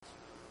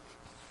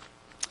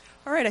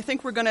All right, I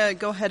think we're going to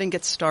go ahead and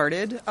get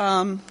started.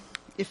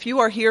 If you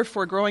are here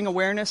for growing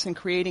awareness and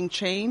creating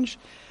change,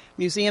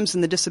 museums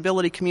in the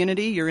disability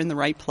community, you're in the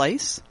right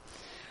place.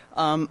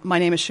 My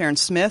name is Sharon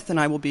Smith, and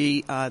I will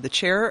be the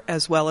chair,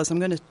 as well as I'm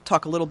going to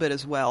talk a little bit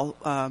as well,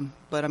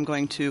 but I'm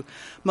going to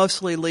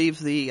mostly leave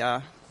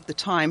the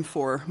time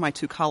for my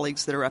two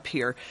colleagues that are up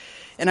here.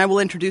 And I will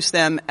introduce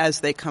them as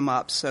they come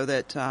up so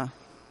that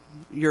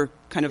you're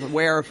kind of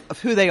aware of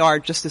who they are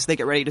just as they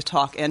get ready to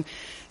talk. And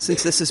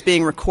since this is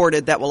being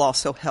recorded, that will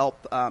also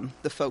help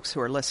the folks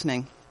who are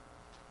listening.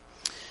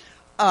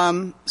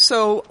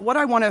 So what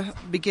I want to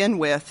begin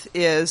with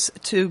is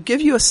to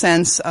give you a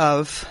sense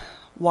of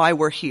why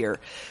we're here.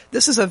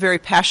 This is a very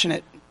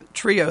passionate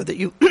trio that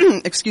you,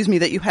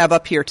 that you have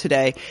up here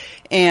today.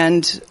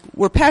 And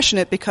we're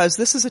passionate because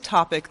this is a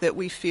topic that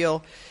we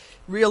feel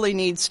really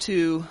needs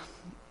to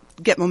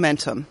get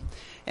momentum.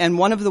 And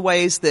one of the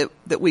ways that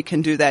we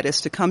can do that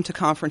is to come to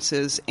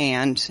conferences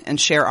and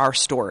share our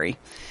story.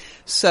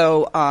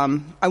 So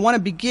I want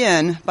to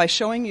begin by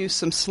showing you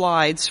some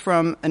slides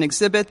from an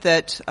exhibit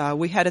that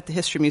we had at the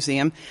History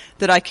Museum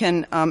that I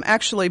can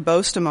actually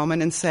boast a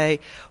moment and say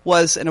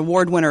was an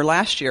award winner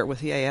last year with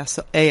the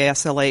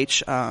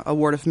AASLH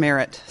Award of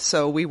Merit.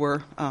 So we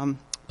were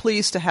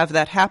pleased to have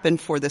that happen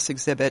for this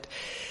exhibit.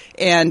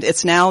 And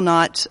it's now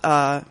not...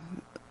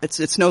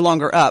 It's no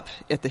longer up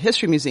at the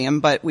History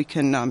Museum, but we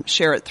can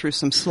share it through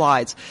some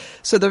slides.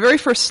 So the very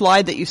first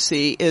slide that you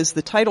see is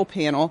the title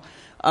panel,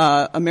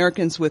 the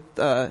Americans with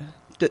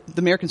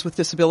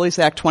Disabilities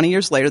Act 20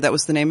 years later. That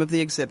was the name of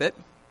the exhibit.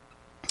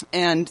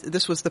 And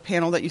this was the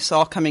panel that you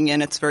saw coming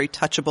in. It's very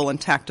touchable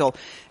and tactile.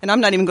 And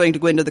I'm not even going to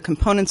go into the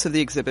components of the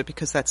exhibit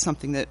because that's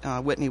something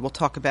that Whitney will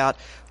talk about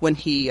when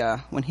he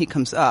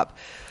comes up.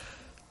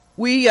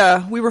 We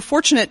were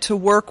fortunate to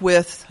work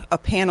with a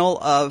panel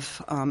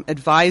of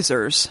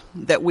advisors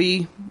that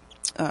we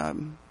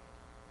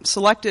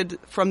selected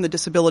from the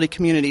disability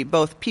community,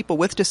 both people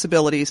with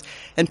disabilities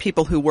and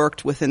people who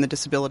worked within the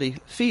disability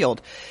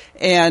field.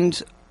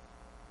 And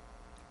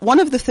one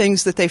of the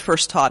things that they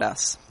first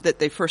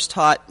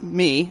taught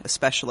me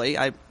especially,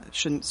 I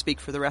shouldn't speak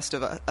for the rest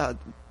of the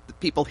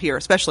people here,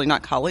 especially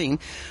not Colleen,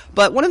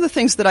 but one of the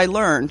things that I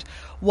learned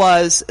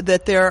was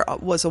that there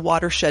was a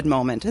watershed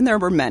moment, and there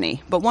were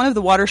many, but one of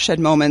the watershed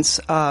moments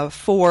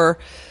for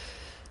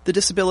the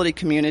disability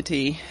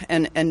community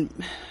and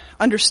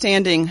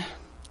understanding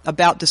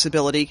about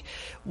disability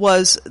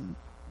was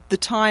the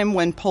time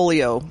when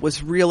polio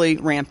was really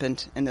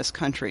rampant in this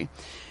country.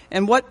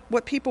 And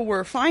what people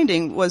were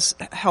finding was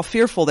how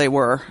fearful they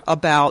were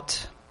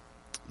about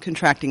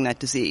contracting that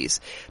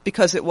disease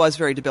because it was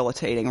very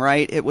debilitating,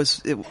 right?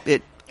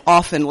 It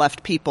often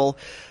left people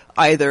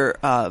either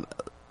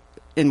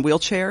in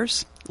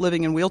wheelchairs,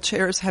 living in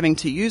wheelchairs, having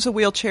to use a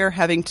wheelchair,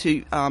 having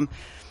to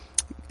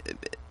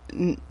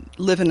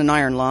live in an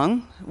iron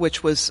lung,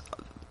 which was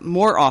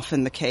more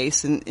often the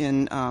case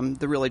in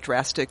the really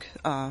drastic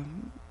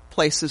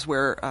places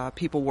where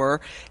people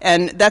were.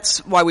 And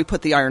that's why we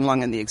put the iron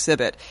lung in the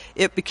exhibit.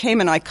 It became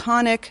an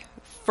iconic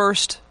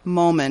first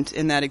moment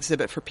in that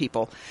exhibit for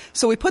people.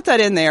 So we put that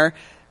in there,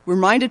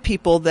 reminded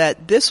people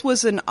that this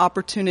was an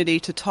opportunity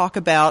to talk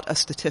about a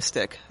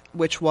statistic,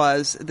 which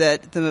was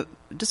that the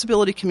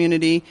disability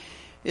community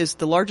is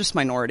the largest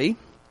minority,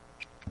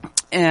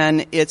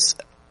 and it's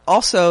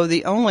also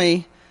the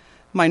only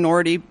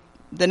minority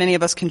that any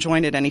of us can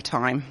join at any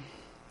time,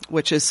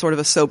 which is sort of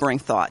a sobering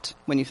thought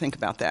when you think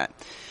about that.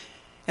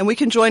 And we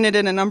can join it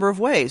in a number of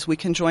ways. We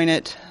can join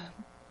it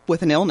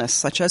with an illness,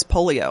 such as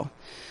polio.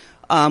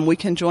 We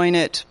can join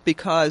it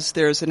because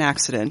there's an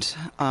accident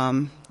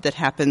that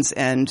happens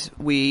and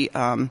we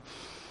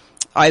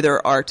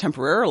either are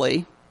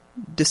temporarily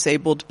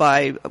disabled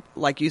by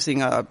like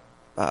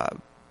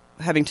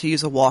having to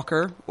use a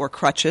walker or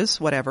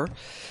crutches, whatever.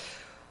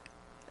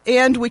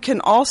 And we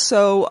can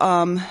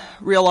also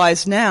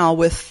realize now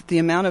with the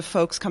amount of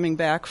folks coming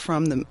back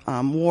from the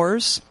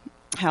wars,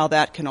 how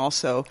that can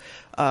also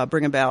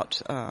bring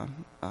about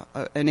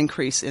an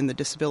increase in the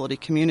disability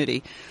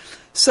community.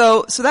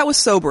 So that was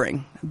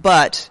sobering,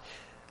 but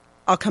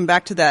I'll come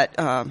back to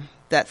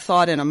that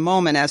thought in a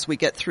moment as we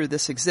get through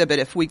this exhibit.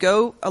 If we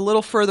go a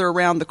little further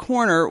around the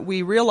corner,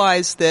 we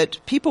realize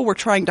that people were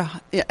trying to,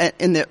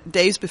 in the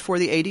days before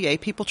the ADA,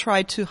 people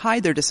tried to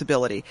hide their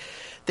disability.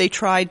 They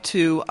tried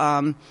to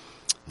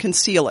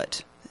conceal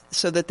it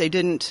so that they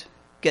didn't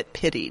get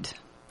pitied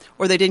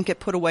or they didn't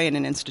get put away in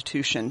an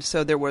institution.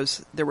 So there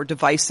were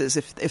devices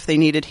if they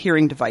needed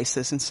hearing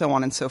devices and so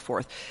on and so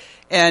forth.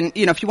 And,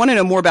 if you want to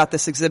know more about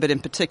this exhibit in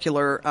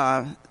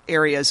particular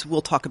areas,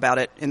 we'll talk about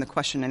it in the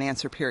question and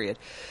answer period.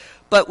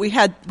 But we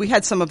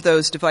had some of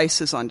those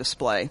devices on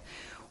display.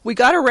 We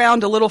got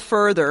around a little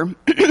further,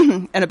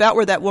 and about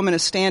where that woman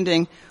is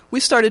standing,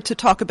 we started to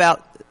talk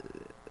about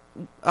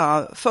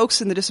folks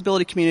in the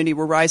disability community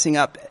were rising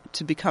up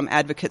to become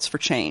advocates for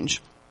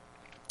change.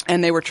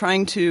 And they were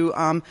trying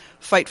to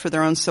fight for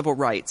their own civil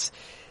rights.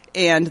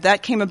 And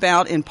that came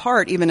about in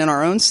part, even in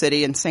our own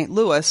city, in St.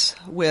 Louis,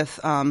 with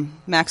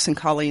Max and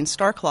Colleen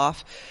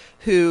Starkloff,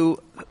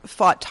 who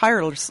fought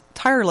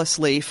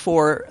tirelessly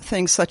for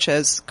things such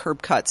as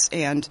curb cuts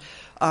and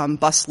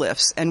bus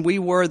lifts. And we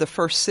were the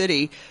first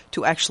city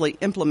to actually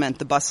implement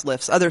the bus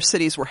lifts. Other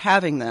cities were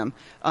having them,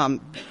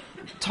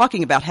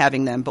 talking about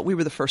having them, but we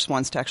were the first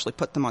ones to actually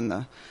put them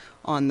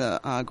on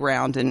the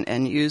ground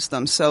and use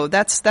them. So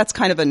that's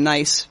kind of a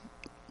nice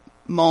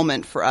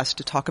moment for us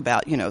to talk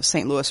about.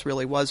 St. Louis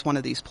really was one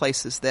of these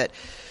places that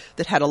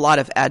had a lot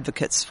of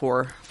advocates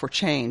for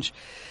change.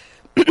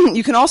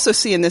 You can also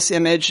see in this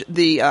image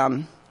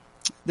the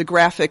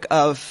graphic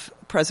of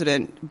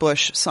President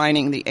Bush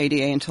signing the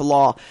ADA into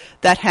law.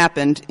 That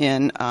happened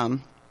in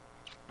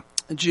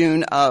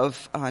June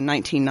of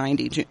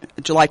 1990,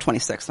 July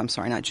 26th, I'm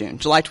sorry, not June,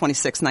 July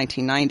 26th,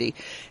 1990.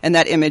 And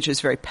that image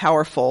is very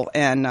powerful.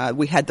 And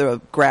we had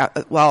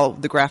while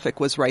the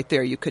graphic was right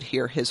there, you could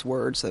hear his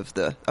words of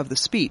the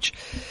speech.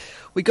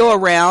 We go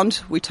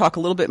around, we talk a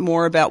little bit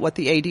more about what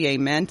the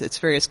ADA meant, its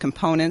various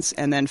components,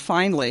 and then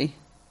finally,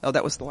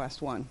 that was the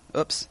last one.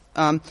 Oops.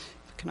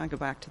 Can I go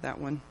back to that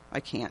one? I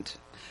can't.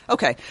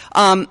 Okay.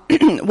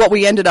 What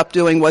we ended up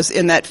doing was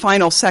in that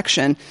final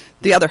section,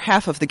 the other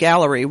half of the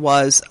gallery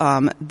was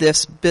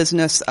this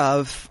business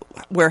of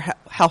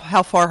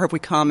how far have we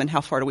come and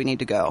how far do we need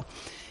to go.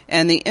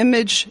 And the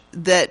image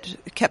that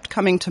kept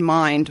coming to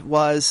mind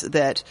was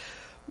that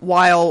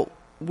while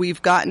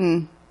we've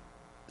gotten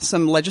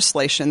some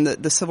legislation,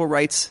 the civil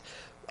rights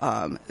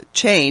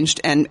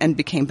changed and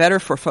became better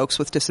for folks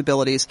with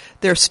disabilities,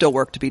 there's still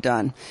work to be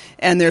done.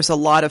 And there's a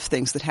lot of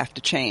things that have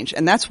to change.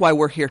 And that's why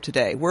we're here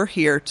today. We're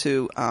here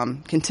to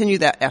continue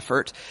that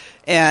effort.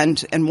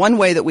 And one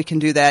way that we can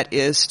do that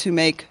is to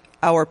make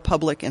our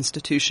public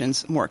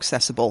institutions more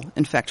accessible,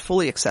 in fact,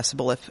 fully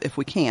accessible if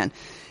we can.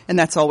 And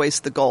that's always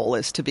the goal,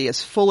 is to be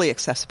as fully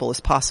accessible as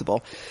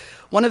possible.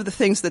 One of the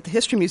things that the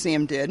History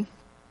Museum did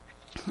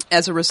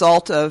as a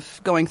result of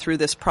going through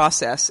this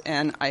process,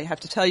 and I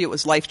have to tell you it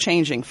was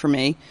life-changing for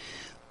me,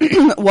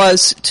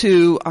 was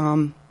to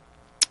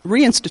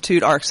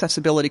reinstitute our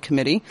accessibility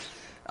committee,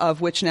 of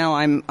which now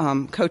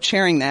I'm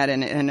co-chairing that,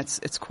 and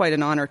it's quite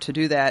an honor to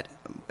do that.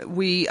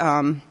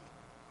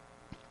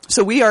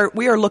 So we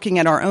are looking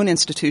at our own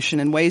institution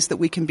in ways that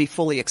we can be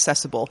fully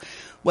accessible,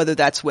 whether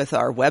that's with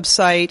our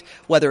website,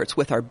 whether it's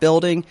with our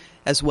building,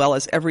 as well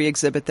as every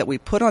exhibit that we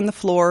put on the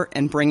floor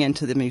and bring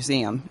into the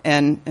museum.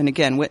 And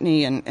again,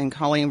 Whitney and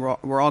Colleen,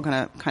 we're all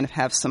going to kind of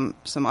have some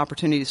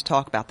opportunities to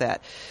talk about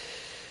that.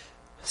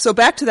 So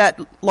back to that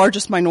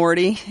largest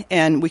minority,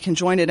 and we can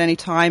join at any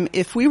time.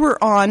 If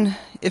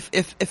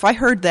I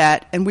heard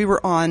that and we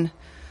were on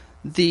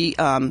the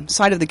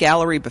side of the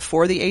gallery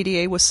before the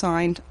ADA was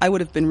signed, I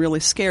would have been really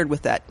scared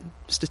with that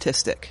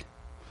statistic.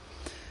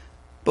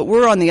 But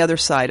we're on the other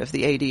side of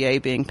the ADA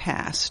being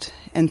passed.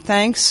 And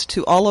thanks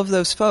to all of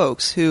those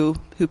folks who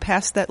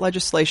passed that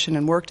legislation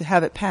and worked to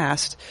have it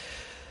passed,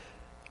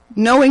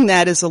 knowing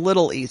that is a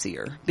little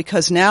easier.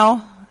 Because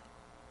now,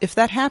 if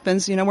that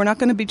happens, we're not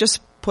going to be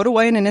just put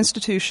away in an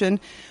institution.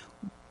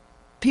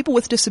 People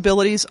with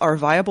disabilities are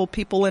viable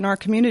people in our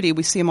community.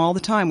 We see them all the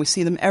time. We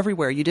see them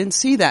everywhere. You didn't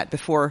see that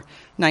before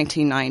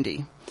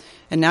 1990.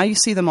 And now you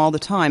see them all the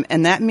time.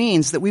 And that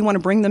means that we want to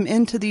bring them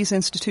into these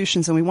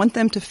institutions, and we want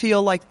them to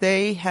feel like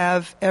they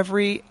have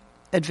every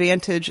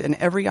advantage and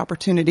every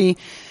opportunity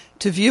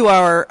to view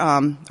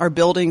our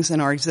buildings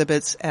and our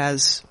exhibits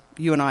as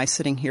you and I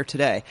sitting here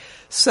today.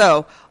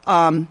 So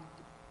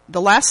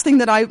the last thing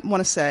that I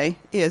want to say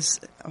is,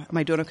 am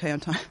I doing okay on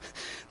time?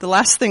 The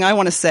last thing I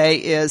want to say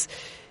is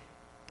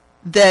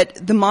that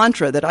the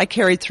mantra that I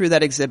carried through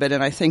that exhibit,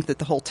 and I think that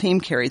the whole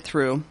team carried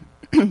through,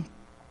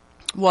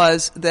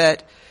 was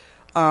that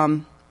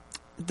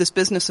this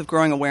business of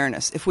growing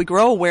awareness. If we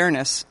grow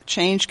awareness,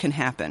 change can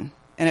happen,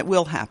 and it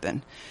will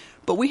happen.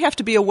 But we have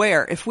to be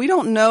aware. If we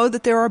don't know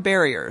that there are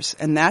barriers,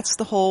 and that's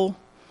the whole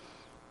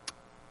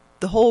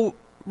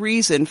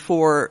reason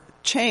for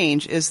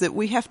change, is that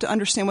we have to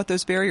understand what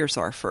those barriers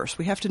are first.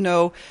 We have to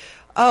know,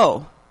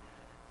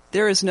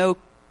 there is no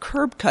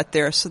curb cut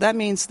there, so that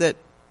means that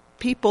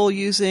people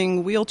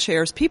using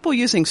wheelchairs, people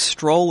using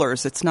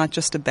strollers, it's not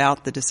just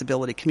about the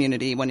disability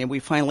community when we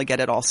finally get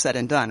it all said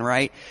and done,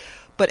 right?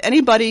 But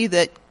anybody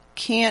that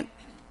can't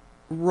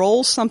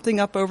roll something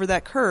up over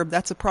that curb,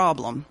 that's a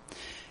problem.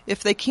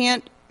 If they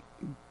can't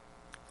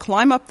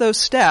climb up those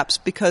steps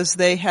because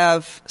they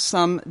have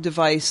some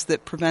device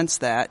that prevents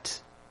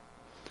that,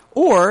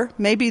 or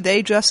maybe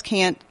they just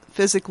can't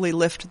physically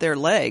lift their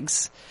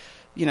legs,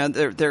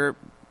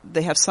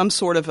 they have some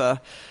sort of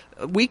a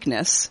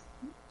weakness,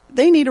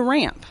 they need a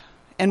ramp.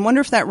 And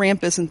wonder if that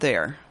ramp isn't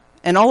there.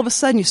 And all of a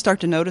sudden you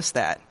start to notice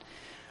that.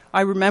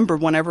 I remember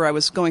whenever I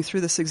was going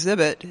through this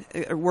exhibit,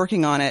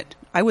 working on it,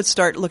 I would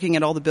start looking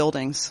at all the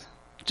buildings.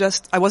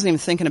 I wasn't even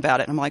thinking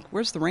about it. I'm like,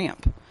 where's the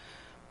ramp?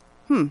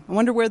 I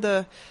wonder where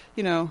the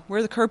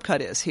curb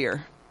cut is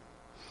here.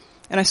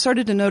 And I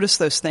started to notice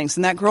those things.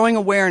 And that growing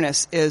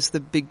awareness is the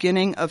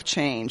beginning of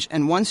change.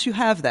 And once you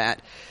have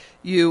that,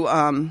 you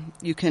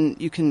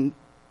can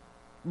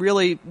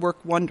really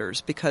work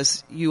wonders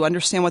because you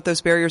understand what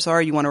those barriers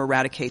are, you want to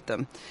eradicate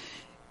them.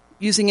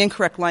 Using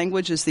incorrect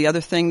language is the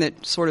other thing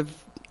that sort of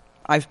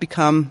I've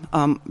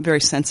become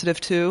very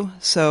sensitive to.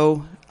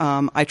 So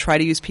I try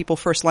to use people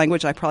first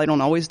language. I probably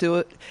don't always do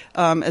it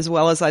as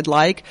well as I'd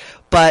like,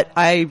 but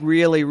I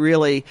really,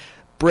 really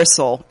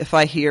bristle if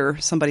I hear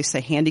somebody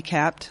say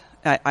handicapped.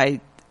 I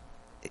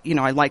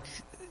like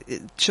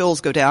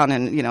chills go down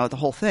and, the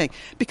whole thing.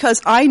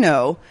 Because I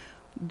know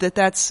that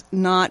that's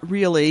not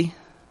really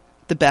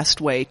the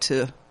best way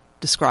to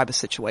describe a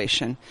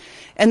situation.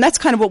 And that's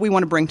kind of what we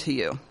want to bring to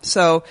you.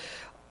 So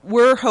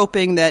we're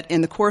hoping that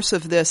in the course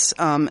of this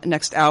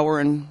next hour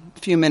and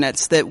few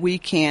minutes that we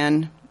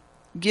can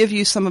give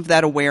you some of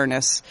that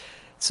awareness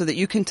so that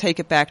you can take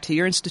it back to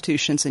your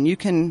institutions and you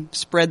can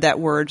spread that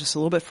word just a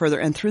little bit further.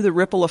 And through the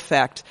ripple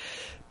effect,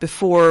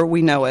 before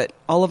we know it,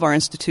 all of our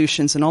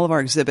institutions and all of our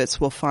exhibits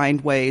will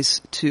find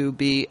ways to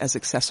be as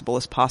accessible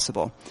as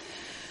possible.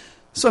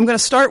 So I'm going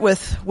to start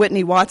with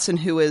Whitney Watson,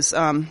 who is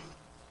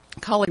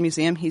colleague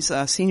museum. He's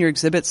a senior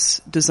exhibits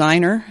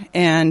designer,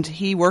 and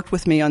he worked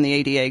with me on the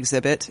ADA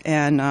exhibit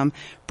and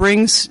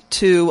brings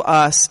to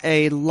us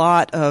a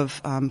lot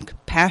of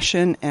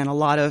passion and a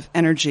lot of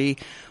energy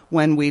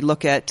when we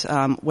look at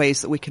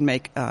ways that we can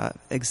make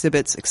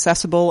exhibits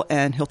accessible,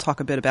 and he'll talk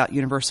a bit about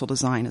universal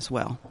design as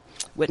well.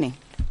 Whitney.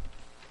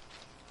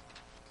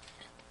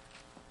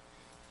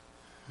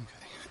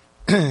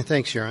 Okay.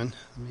 Thanks, Sharon.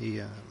 Let me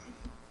get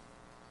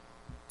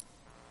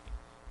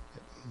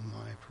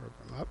my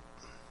program up.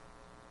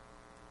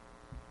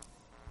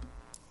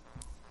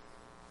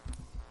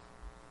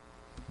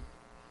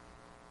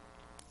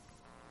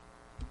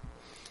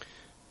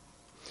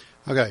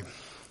 Okay.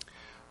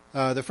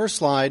 The first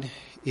slide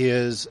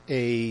is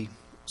a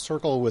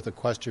circle with a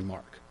question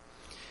mark.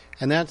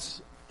 And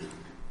that's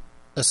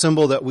a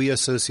symbol that we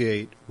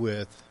associate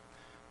with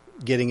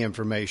getting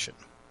information.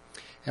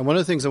 And one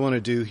of the things I want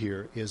to do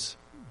here is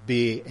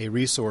be a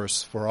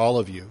resource for all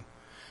of you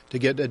to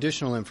get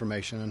additional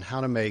information on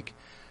how to make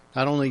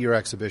not only your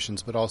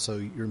exhibitions but also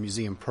your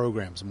museum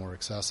programs more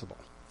accessible.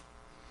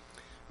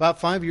 About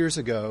 5 years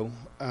ago,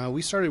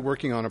 we started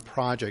working on a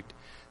project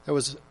that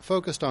was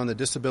focused on the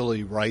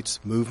disability rights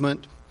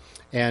movement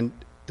and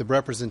the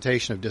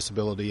representation of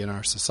disability in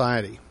our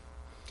society.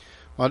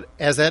 Well,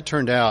 as that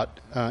turned out,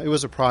 it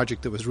was a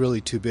project that was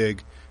really too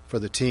big for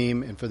the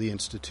team and for the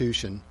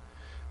institution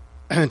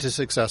to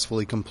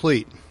successfully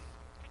complete.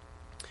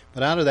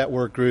 But out of that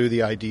work grew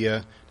the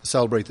idea to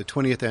celebrate the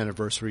 20th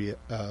anniversary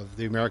of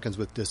the Americans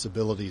with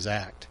Disabilities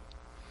Act.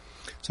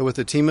 So with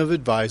a team of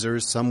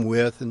advisors, some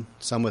with and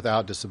some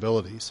without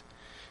disabilities,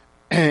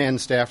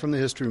 and staff from the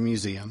History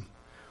Museum,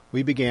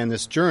 we began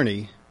this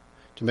journey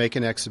to make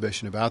an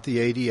exhibition about the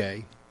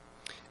ADA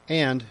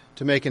and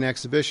to make an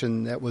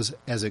exhibition that was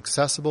as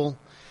accessible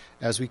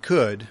as we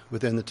could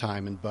within the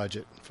time and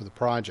budget for the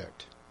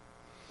project.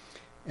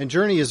 And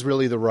journey is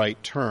really the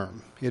right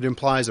term. It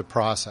implies a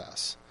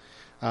process.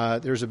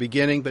 There's a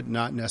beginning, but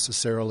not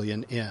necessarily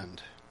an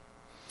end.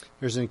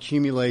 There's an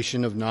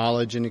accumulation of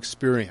knowledge and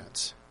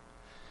experience.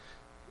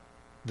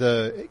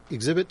 The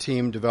exhibit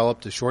team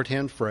developed a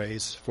shorthand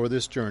phrase for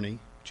this journey,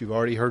 which you've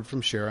already heard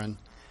from Sharon,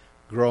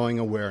 growing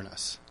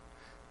awareness.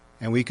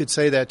 And we could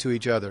say that to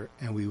each other,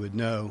 and we would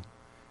know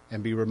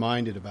and be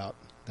reminded about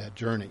that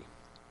journey.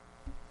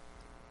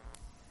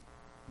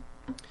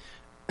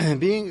 And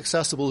being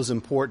accessible is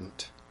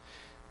important.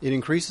 It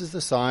increases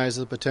the size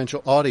of the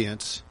potential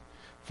audience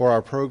for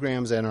our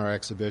programs and our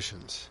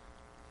exhibitions.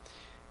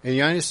 In the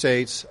United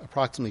States,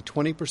 approximately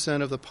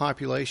 20% of the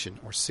population,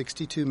 or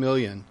 62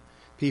 million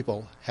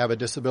people, have a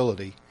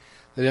disability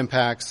that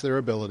impacts their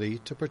ability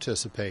to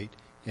participate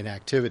in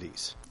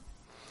activities.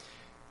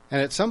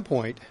 And at some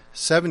point,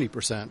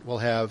 70% will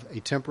have a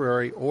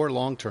temporary or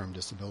long-term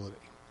disability.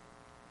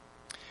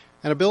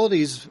 And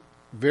abilities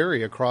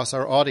vary across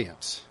our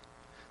audience.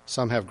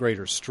 Some have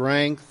greater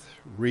strength,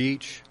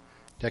 reach,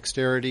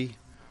 dexterity,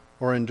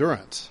 or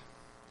endurance.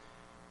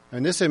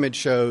 And this image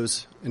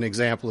shows an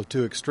example of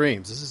two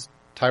extremes. This is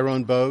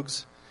Tyrone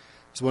Bogues.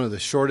 He's one of the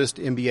shortest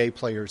NBA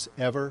players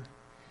ever,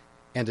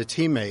 and a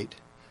teammate,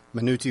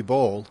 Manuti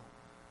Bol,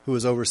 who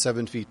is over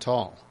 7 feet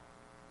tall.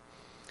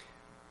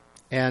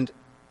 And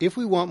if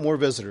we want more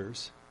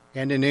visitors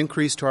and an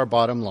increase to our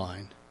bottom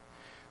line,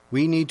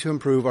 we need to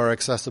improve our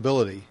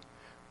accessibility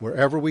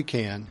wherever we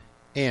can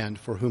and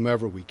for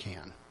whomever we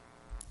can.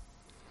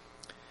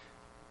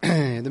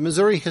 The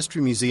Missouri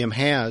History Museum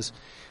has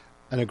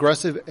an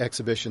aggressive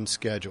exhibition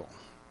schedule.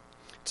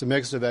 It's a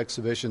mix of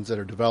exhibitions that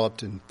are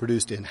developed and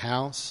produced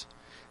in-house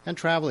and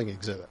traveling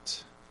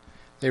exhibits.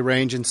 They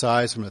range in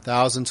size from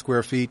 1,000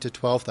 square feet to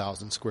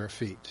 12,000 square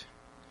feet.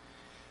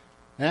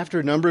 After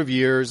a number of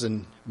years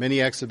and many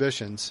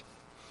exhibitions,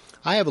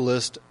 I have a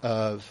list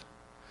of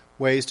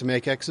ways to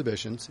make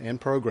exhibitions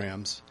and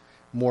programs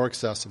more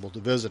accessible to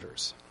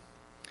visitors.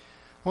 I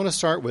want to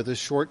start with a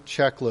short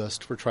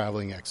checklist for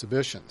traveling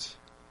exhibitions.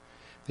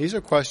 These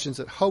are questions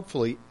that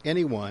hopefully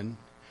anyone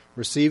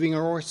receiving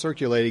or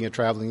circulating a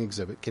traveling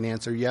exhibit can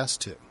answer yes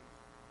to.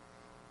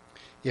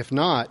 If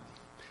not,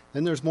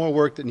 then there's more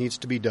work that needs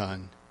to be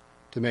done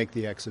to make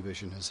the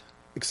exhibition as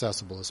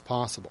accessible as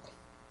possible.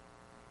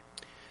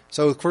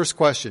 So the first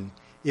question,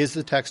 is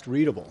the text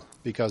readable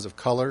because of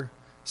color,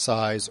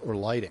 size, or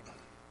lighting?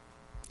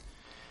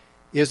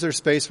 Is there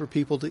space for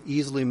people to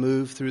easily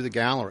move through the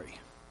gallery?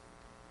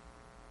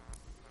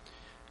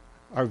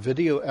 Are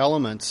video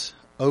elements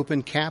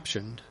open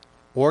captioned,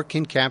 or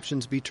can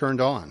captions be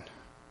turned on?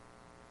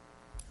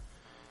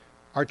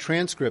 Are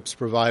transcripts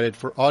provided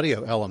for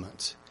audio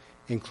elements,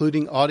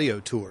 including audio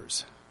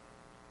tours?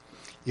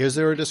 Is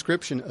there a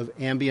description of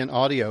ambient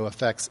audio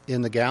effects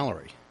in the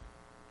gallery?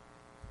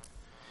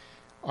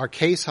 Are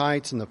case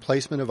heights and the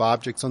placement of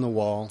objects on the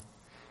wall,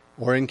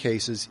 or in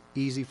cases,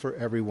 easy for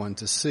everyone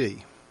to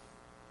see?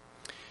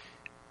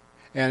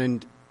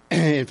 And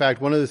in fact,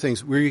 one of the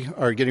things, we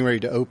are getting ready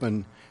to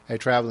open a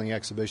traveling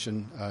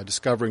exhibition,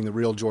 Discovering the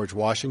Real George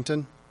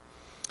Washington,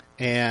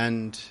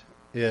 and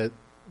it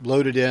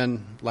loaded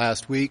in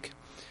last week.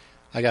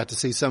 I got to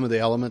see some of the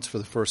elements for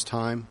the first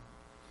time,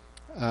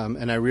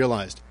 and I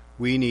realized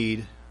we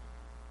need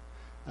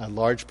a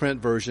large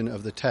print version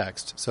of the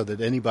text so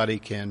that anybody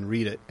can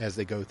read it as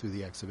they go through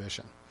the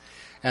exhibition.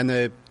 And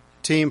the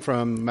team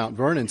from Mount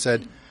Vernon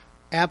said,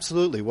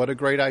 absolutely, what a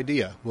great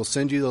idea. We'll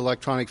send you the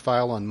electronic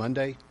file on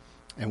Monday,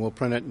 and we'll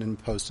print it and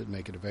post it and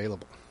make it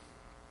available.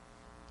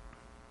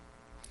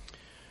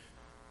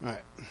 All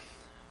right.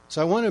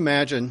 So I want to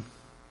imagine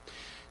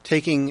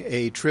taking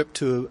a trip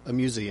to a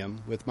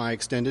museum with my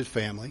extended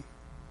family.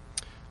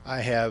 I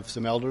have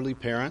some elderly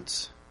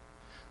parents.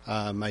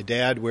 My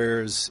dad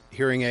wears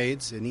hearing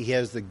aids, and he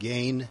has the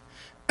gain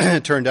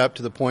turned up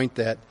to the point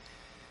that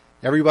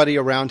everybody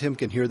around him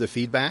can hear the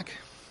feedback.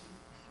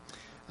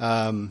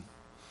 I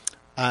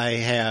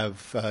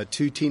have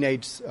two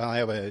teenage. I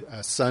have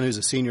a son who's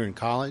a senior in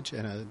college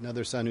and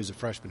another son who's a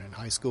freshman in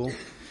high school,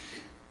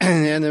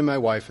 and then my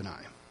wife and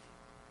I.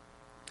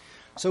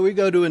 So we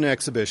go to an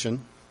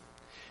exhibition,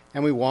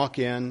 and we walk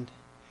in,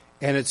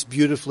 and it's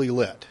beautifully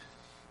lit,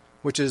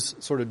 which is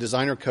sort of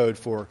designer code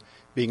for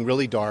being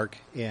really dark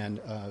and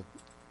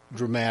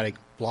dramatic,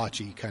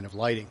 blotchy kind of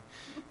lighting.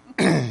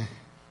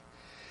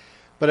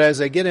 But as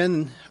I get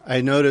in,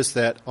 I notice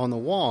that on the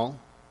wall,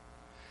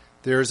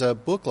 there's a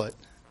booklet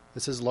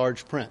that says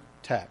large print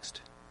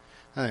text.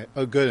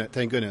 Oh, good,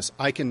 thank goodness.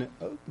 I can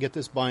get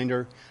this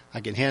binder.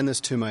 I can hand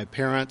this to my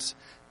parents.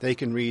 They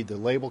can read the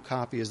label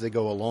copy as they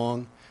go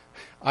along.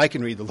 I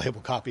can read the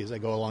label copy as I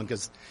go along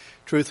because,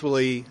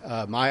 truthfully,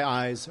 my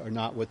eyes are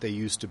not what they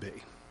used to be.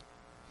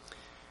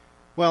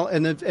 Well,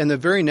 and the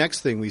very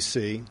next thing we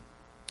see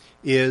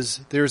is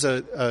there's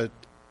an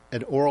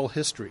oral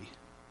history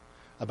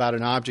about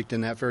an object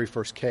in that very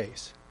first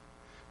case.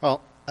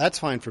 Well, that's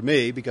fine for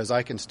me because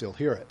I can still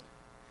hear it.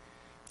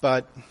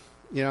 But,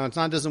 it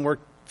doesn't work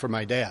for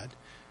my dad.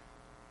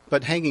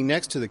 But hanging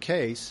next to the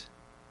case,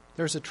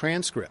 there's a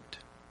transcript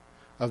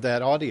of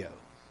that audio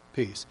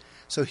piece.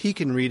 So he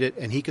can read it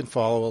and he can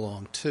follow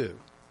along too.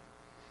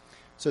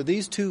 So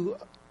these two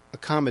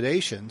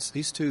accommodations,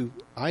 these two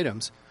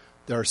items,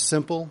 they're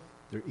simple,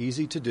 they're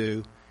easy to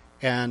do,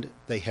 and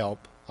they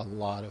help a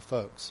lot of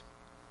folks.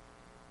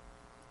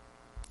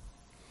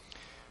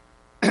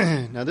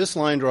 Now this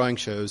line drawing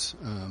shows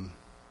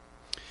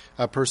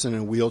a person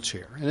in a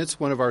wheelchair, and it's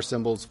one of our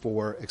symbols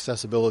for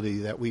accessibility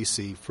that we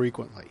see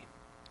frequently.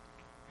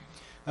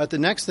 The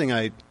next thing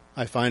I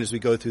find as we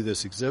go through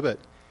this exhibit,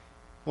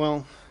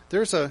 well,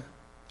 there's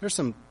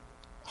some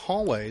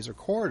hallways or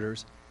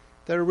corridors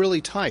that are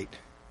really tight.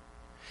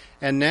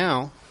 And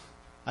now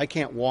I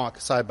can't walk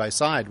side by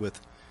side with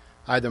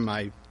either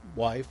my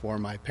wife or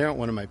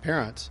one of my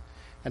parents,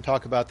 and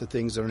talk about the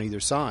things that are on either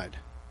side.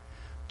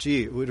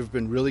 Gee, it would have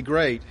been really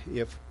great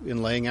if,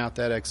 in laying out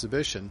that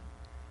exhibition,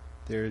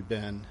 there had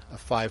been a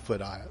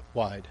 5-foot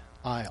wide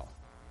aisle.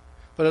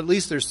 But at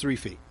least there's 3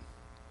 feet.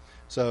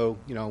 So,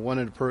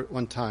 one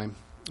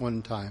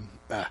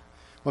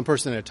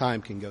person at a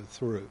time can go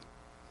through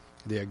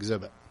the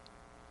exhibit.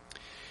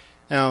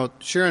 Now,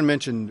 Sharon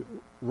mentioned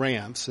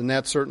ramps, and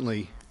that's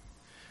certainly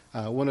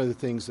one of the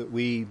things that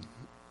we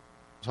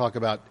talk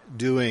about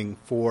doing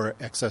for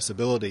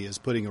accessibility is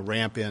putting a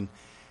ramp in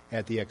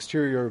at the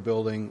exterior of a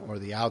building or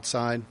the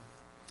outside.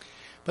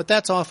 But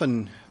that's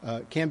often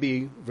can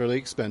be really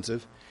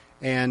expensive,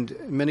 and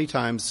many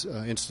times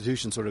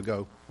institutions sort of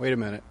go, wait a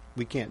minute,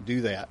 we can't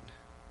do that.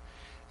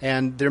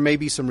 And there may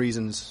be some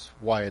reasons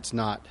why it's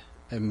not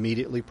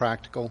immediately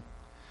practical,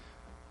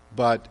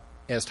 but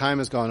as time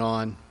has gone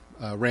on,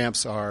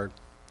 ramps are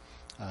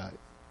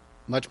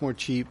much more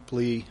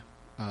cheaply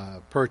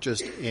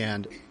purchased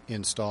and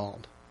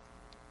installed.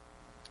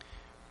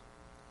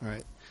 All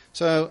right.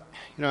 So,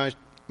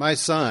 my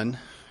son,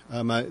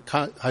 my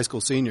high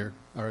school senior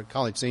or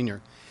college senior,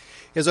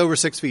 is over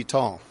 6 feet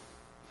tall.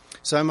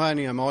 So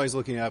I'm always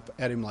looking up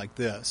at him like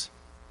this.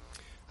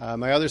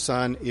 My other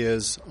son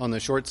is on the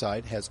short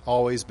side, has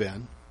always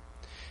been,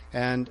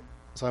 and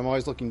so I'm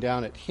always looking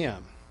down at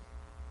him.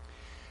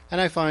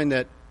 And I find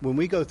that when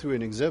we go through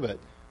an exhibit,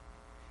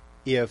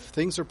 if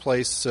things are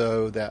placed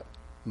so that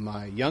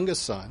my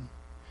youngest son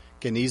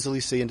can easily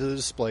see into the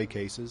display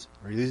cases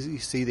or easily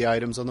see the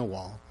items on the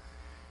wall,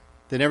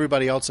 then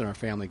everybody else in our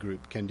family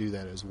group can do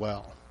that as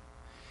well.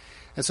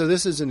 And so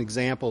this is an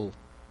example,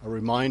 a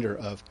reminder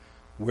of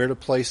where to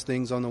place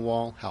things on the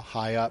wall, how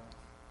high up,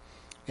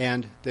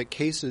 and that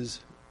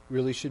cases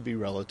really should be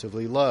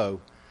relatively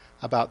low,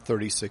 about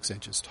 36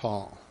 inches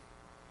tall.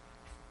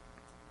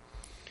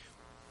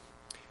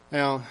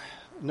 Now,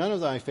 none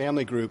of my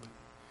family group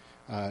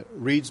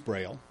reads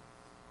Braille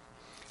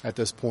at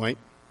this point.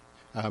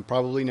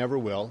 Probably never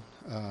will,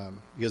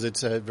 because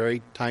it's a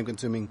very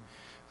time-consuming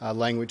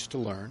language to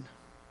learn.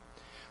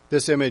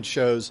 This image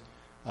shows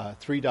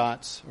 3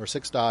 dots or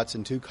 6 dots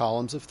in 2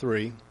 columns of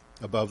 3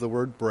 above the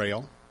word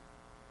Braille.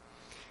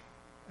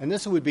 And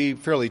this would be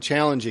fairly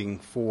challenging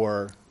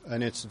for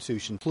an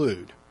institution to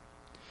include,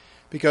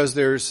 because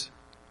there's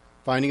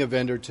finding a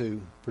vendor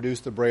to produce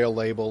the Braille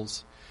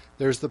labels,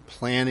 there's the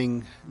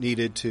planning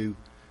needed to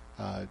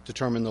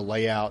determine the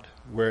layout,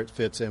 where it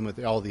fits in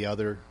with all the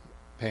other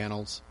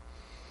panels.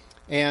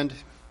 And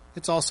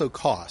it's also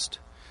cost.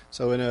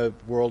 So in a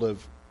world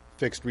of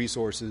fixed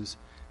resources,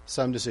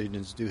 some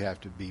decisions do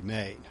have to be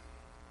made.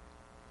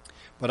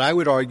 But I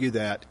would argue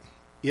that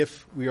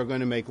if we are going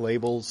to make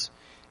labels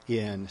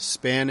in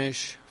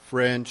Spanish,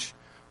 French,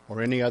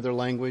 or any other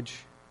language,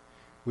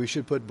 we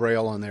should put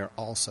Braille on there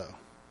also,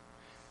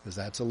 because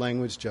that's a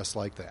language just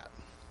like that.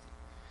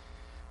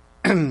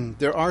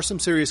 There are some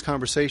serious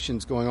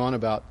conversations going on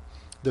about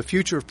the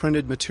future of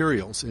printed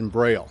materials in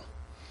Braille.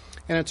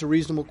 And it's a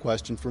reasonable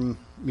question from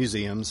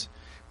museums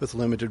with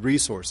limited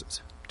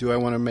resources. Do I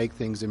want to make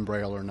things in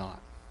Braille or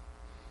not?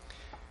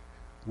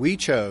 We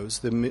chose,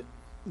 the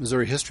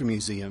Missouri History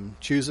Museum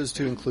chooses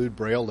to include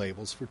Braille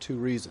labels for 2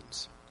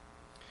 reasons.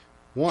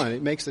 One,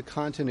 it makes the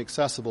content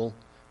accessible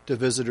to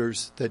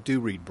visitors that do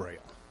read Braille.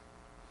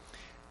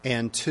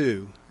 And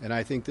 2, and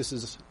I think this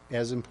is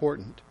as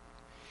important,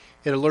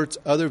 it alerts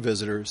other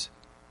visitors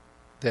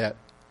that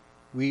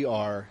we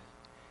are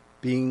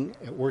working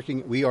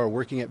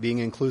at being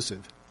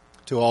inclusive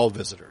to all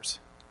visitors.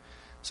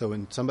 So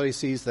when somebody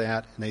sees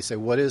that and they say,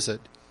 what is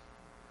it?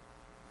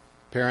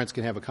 Parents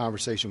can have a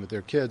conversation with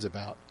their kids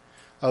about,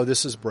 oh,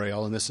 this is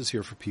Braille and this is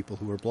here for people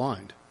who are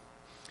blind.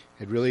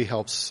 It really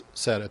helps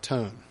set a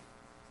tone.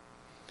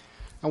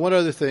 And one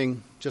other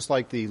thing, just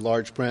like the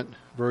large print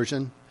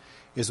version,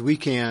 is we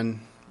can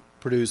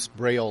produce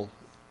Braille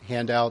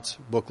handouts,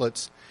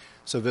 booklets,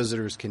 so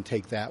visitors can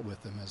take that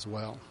with them as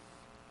well.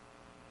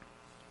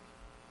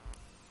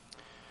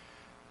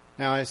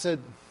 Now, I said,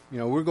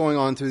 we're going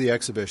on through the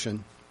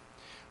exhibition.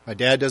 My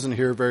dad doesn't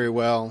hear very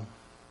well.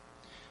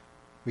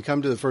 We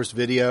come to the first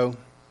video,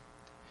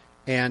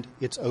 and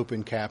it's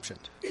open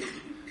captioned.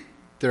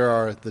 There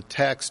are the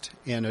text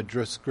and a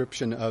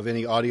description of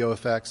any audio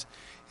effects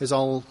is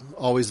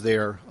always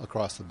there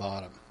across the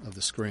bottom of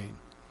the screen.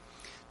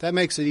 That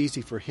makes it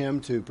easy for him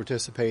to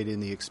participate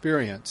in the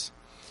experience.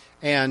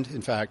 And,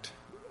 in fact,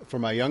 for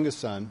my youngest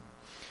son,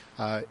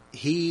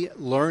 he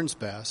learns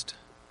best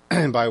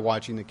by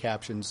watching the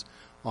captions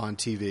on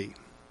TV.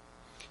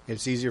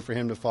 It's easier for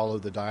him to follow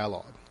the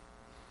dialogue.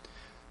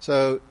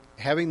 So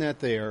having that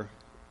there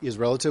is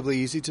relatively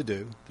easy to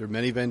do. There are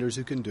many vendors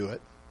who can do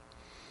it.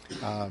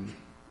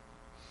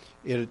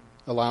 It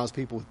allows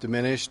people with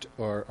diminished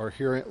or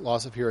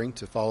loss of hearing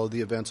to follow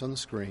the events on the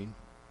screen.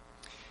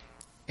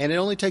 And it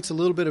only takes a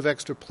little bit of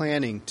extra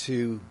planning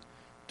to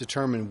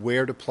determine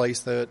where to place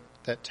that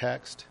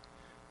text.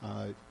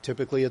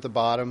 Typically at the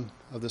bottom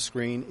of the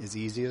screen is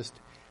easiest.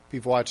 If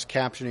you've watched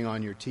captioning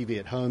on your TV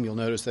at home, you'll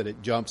notice that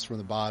it jumps from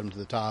the bottom to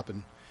the top.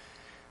 And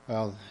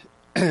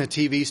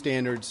TV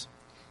standards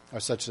are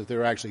such that there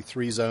are actually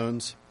 3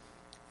 zones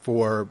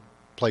for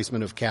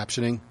placement of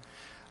captioning,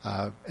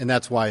 and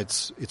that's why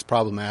it's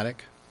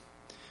problematic.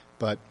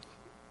 But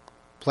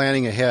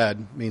planning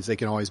ahead means they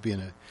can always be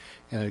in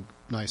a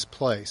nice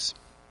place.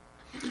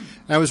 And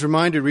I was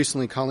reminded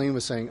recently, Colleen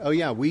was saying, oh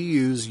yeah, we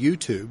use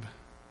YouTube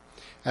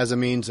as a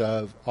means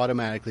of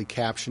automatically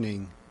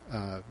captioning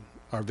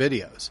our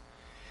videos.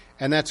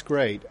 And that's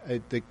great.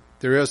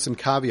 There are some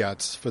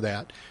caveats for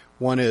that.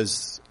 One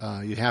is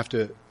you have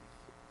to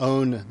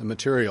own the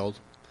material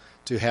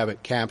to have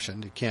it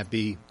captioned. It can't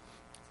be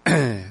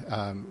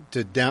to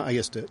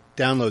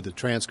download the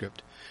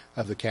transcript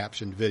of the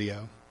captioned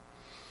video.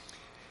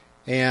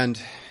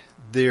 And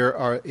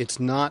it's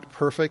not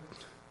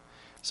perfect.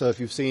 So if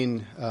you've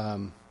seen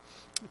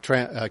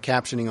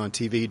captioning on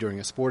TV during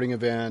a sporting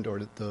event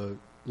or the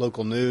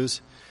local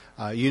news,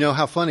 you know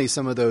how funny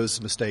some of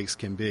those mistakes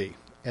can be,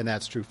 and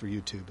that's true for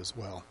YouTube as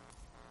well.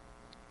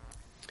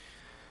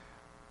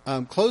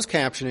 Closed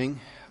captioning,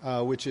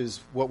 which is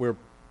what we're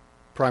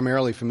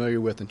primarily familiar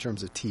with in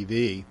terms of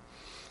TV,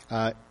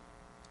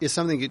 is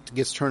something that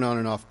gets turned on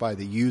and off by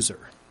the user.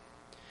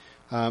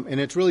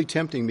 And it's really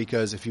tempting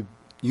because if you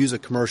use a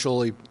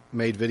commercially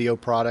made video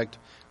product,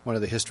 one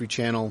of the History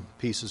Channel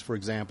pieces, for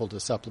example, to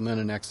supplement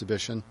an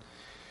exhibition,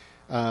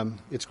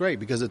 it's great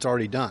because it's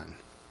already done.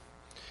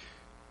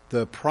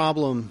 The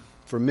problem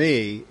for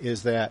me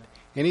is that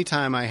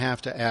anytime I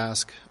have to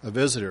ask a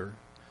visitor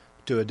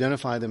to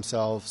identify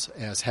themselves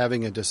as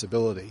having a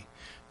disability,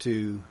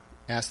 to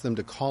ask them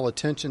to call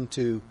attention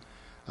to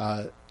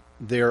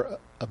their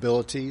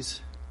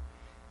abilities,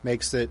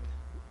 makes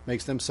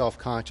them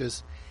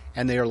self-conscious,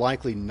 and they are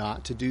likely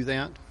not to do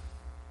that.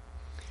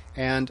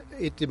 And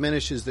it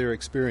diminishes their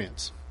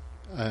experience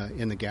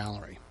in the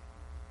gallery.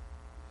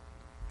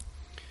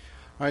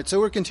 All right, so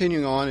we're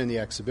continuing on in the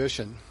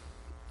exhibition.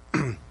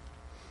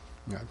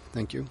 Yeah,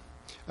 thank you.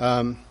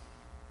 And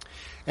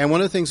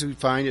one of the things we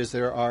find is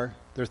there are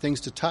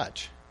things to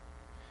touch.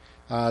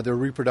 There are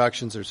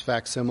reproductions, there's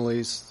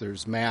facsimiles,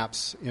 there's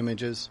maps,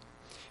 images,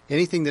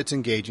 anything that's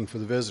engaging for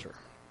the visitor.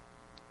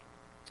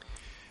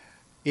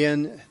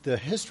 In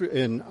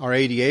our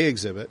ADA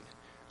exhibit,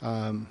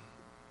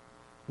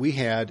 we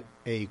had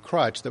a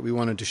crutch that we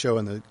wanted to show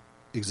in the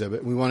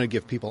exhibit. We wanted to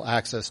give people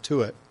access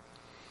to it.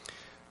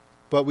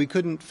 But we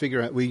couldn't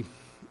figure out, we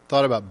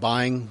thought about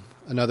buying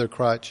another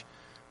crutch.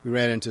 We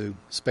ran into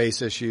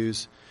space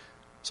issues.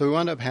 So we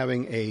wound up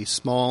having a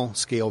small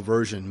scale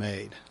version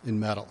made in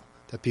metal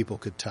that people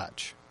could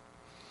touch.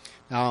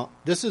 Now,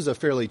 this is a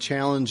fairly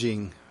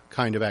challenging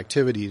kind of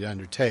activity to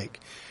undertake,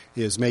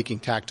 is making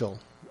tactile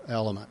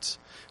elements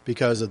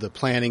because of the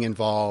planning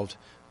involved,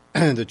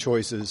 the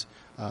choices,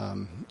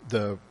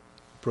 the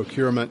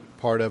procurement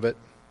part of it.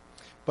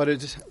 But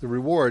the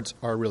rewards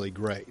are really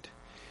great.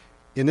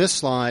 In this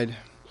slide,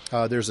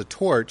 there's a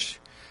torch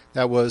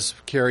that was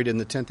carried in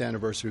the 10th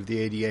anniversary of the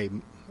ADA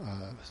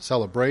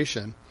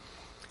celebration.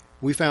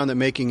 We found that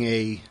making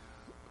a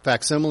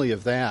facsimile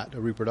of that, a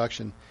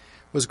reproduction,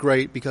 was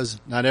great because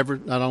not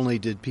only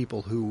did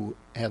people who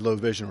had low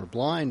vision or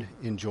blind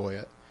enjoy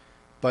it,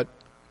 but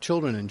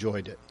children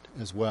enjoyed it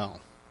as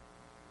well.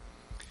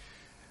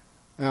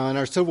 Now, in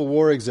our Civil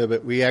War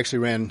exhibit, we actually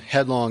ran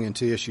headlong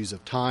into issues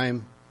of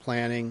time,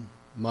 planning,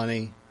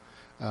 money,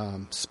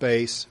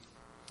 space.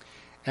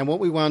 And what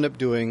we wound up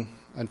doing,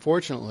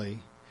 unfortunately,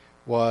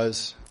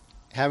 was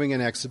having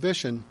an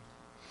exhibition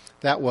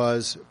that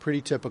was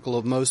pretty typical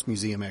of most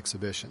museum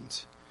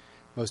exhibitions.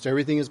 Most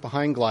everything is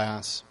behind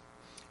glass,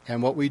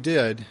 and what we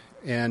did,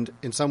 and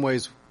in some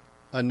ways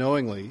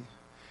unknowingly,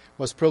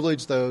 was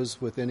privilege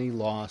those without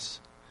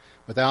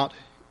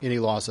any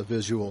loss of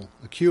visual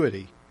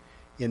acuity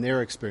in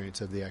their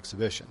experience of the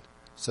exhibition.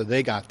 So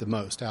they got the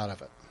most out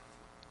of it.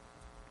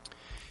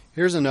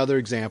 Here's another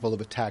example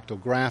of a tactile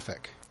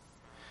graphic.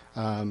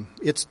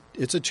 It's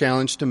a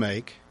challenge to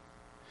make.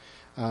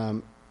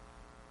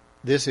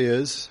 This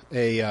is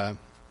a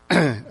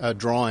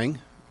drawing,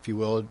 if you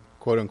will,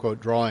 quote-unquote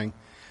drawing,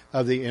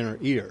 of the inner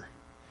ear.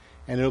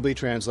 And it'll be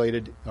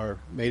translated or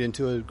made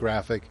into a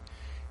graphic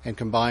and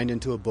combined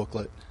into a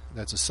booklet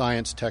that's a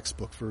science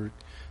textbook for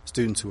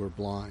students who are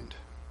blind.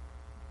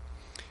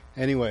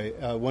 Anyway,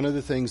 one of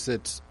the things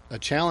that's a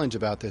challenge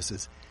about this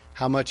is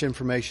how much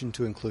information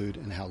to include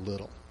and how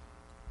little.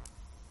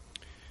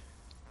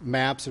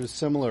 Maps are a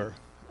similar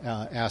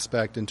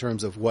aspect in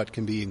terms of what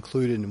can be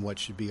included and what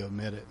should be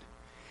omitted.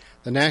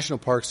 The National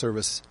Park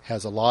Service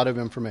has a lot of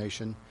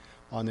information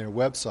on their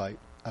website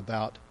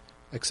about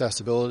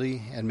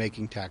accessibility and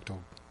making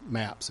tactile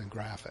maps and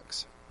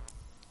graphics.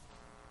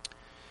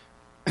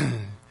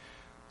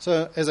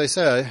 So, as I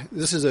said,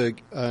 this is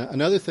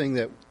another thing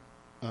that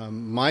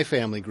my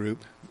family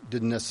group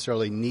didn't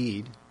necessarily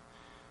need,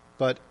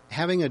 but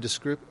having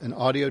an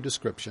audio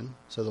description,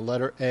 so the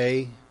letter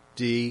A,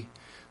 D,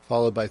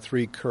 followed by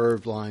 3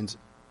 curved lines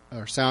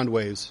or sound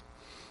waves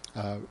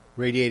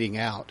radiating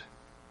out,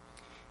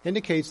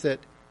 indicates that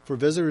for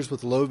visitors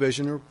with low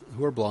vision or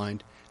who are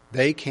blind,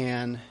 they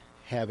can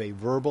have a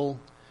verbal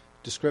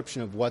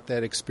description of what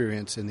that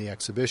experience in the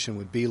exhibition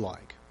would be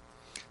like.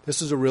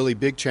 This is a really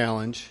big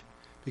challenge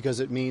because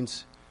it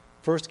means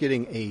first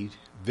getting a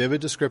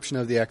vivid description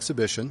of the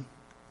exhibition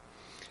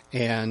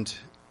and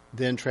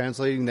then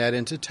translating that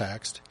into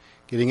text,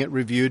 getting it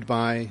reviewed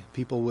by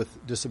people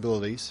with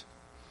disabilities,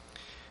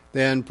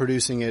 then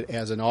producing it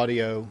as an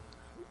audio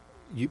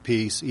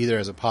piece, either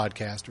as a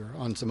podcast or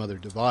on some other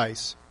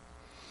device,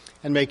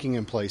 and making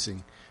and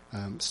placing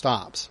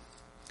stops.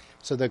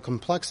 So the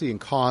complexity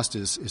and cost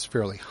is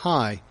fairly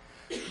high,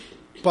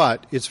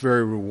 but it's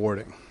very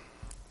rewarding.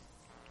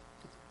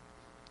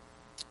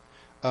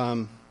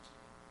 I'm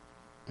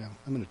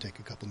going to take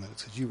a couple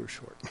minutes because you were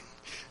short.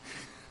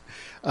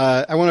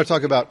 I want to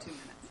talk about...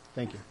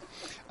 Thank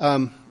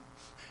you.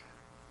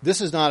 This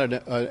is not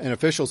an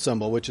official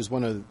symbol, which is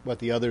one of what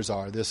the others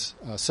are, this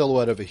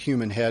silhouette of a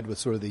human head with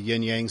sort of the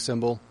yin-yang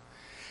symbol.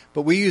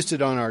 But we used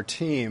it on our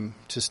team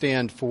to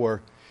stand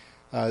for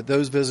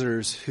those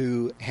visitors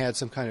who had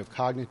some kind of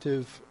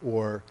cognitive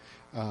or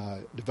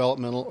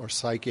developmental or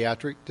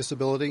psychiatric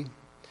disability.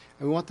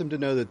 And we want them to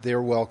know that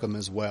they're welcome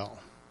as well.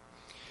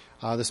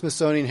 The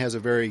Smithsonian has a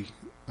very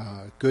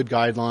good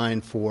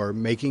guideline for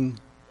making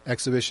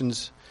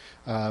exhibitions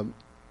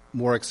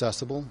more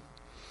accessible.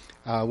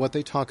 What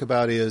they talk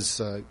about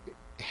is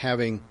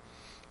having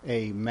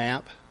a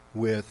map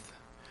with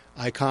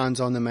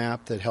icons on the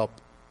map that help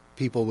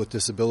people with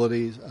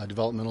disabilities,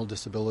 developmental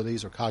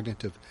disabilities or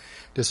cognitive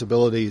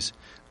disabilities,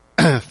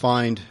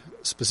 find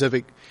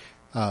specific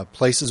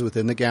places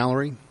within the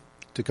gallery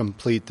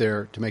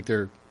to make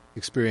their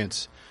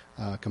experience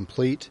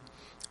complete.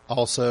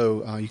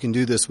 Also, you can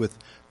do this with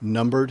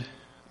numbered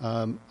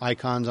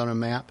icons on a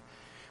map,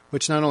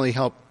 which not only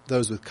help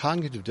those with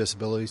cognitive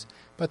disabilities,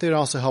 but they'd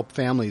also help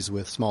families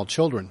with small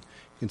children.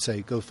 You can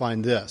say, go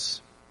find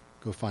this,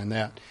 go find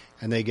that,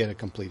 and they get a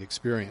complete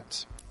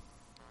experience.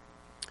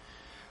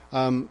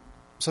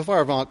 So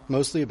far I've talked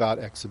mostly about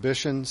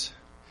exhibitions.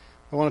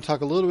 I want to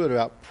talk a little bit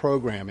about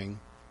programming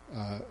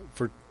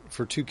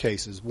for two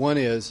cases. One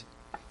is,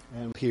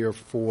 and here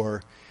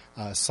for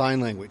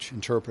sign language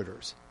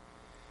interpreters.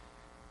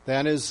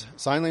 That is,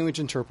 sign language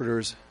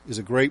interpreters is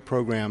a great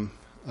program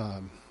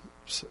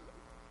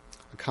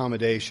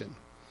accommodation.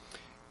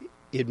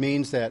 It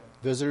means that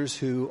visitors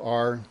who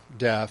are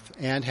deaf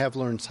and have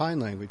learned sign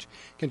language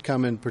can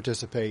come and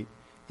participate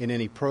in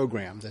any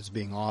program that's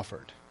being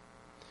offered.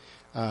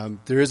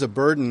 There is a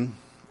burden,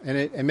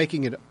 and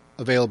making it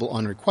available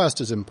on request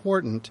is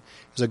important,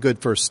 is a good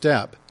first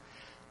step.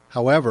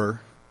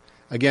 However,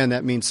 again,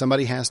 that means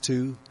somebody has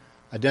to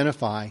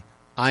identify,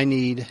 I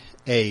need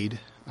aid,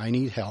 I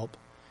need help,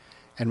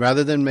 and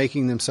rather than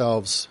making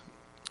themselves,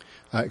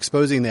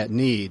 exposing that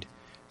need,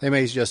 they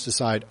may just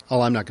decide,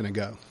 oh, I'm not going to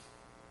go.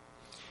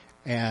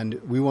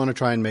 And we want to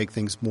try and make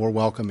things more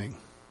welcoming.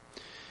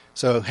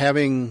 So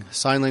having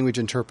sign language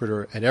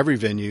interpreter at every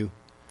venue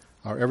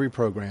or every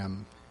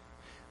program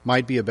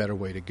might be a better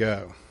way to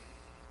go.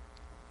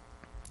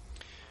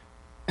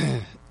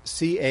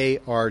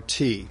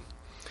 CART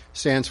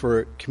stands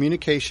for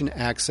Communication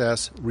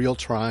Access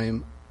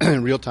Real-Time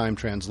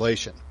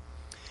Translation.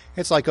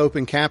 It's like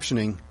open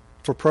captioning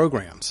for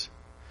programs.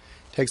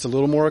 It takes a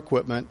little more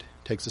equipment,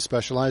 takes a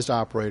specialized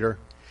operator,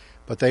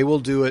 but they will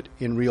do it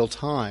in real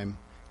time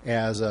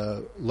as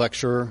a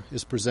lecturer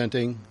is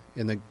presenting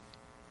in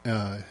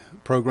the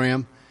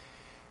program.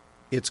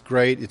 It's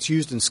great. It's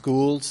used in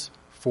schools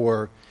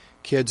for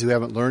kids who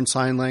haven't learned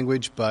sign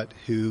language but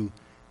who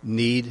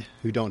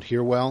don't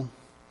hear well,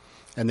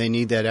 and they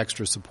need that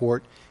extra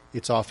support.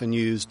 It's often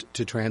used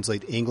to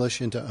translate English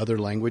into other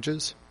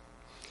languages.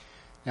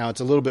 Now,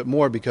 it's a little bit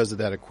more because of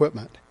that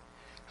equipment.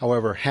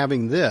 However,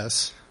 having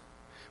this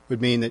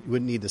would mean that you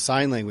wouldn't need the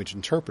sign language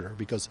interpreter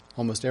because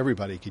almost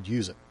everybody could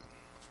use it.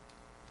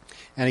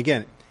 And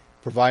again,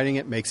 providing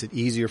it makes it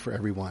easier for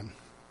everyone.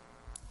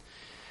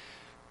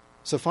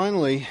 So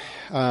finally,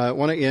 I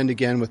want to end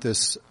again with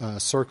this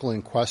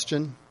circling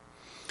question.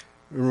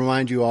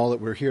 Remind you all that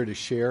we're here to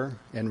share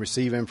and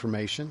receive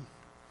information.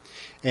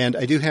 And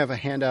I do have a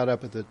handout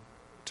up at the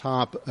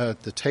top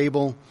at the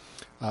table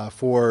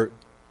for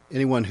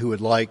anyone who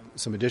would like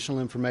some additional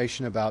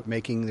information about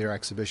making their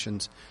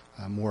exhibitions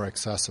more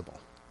accessible.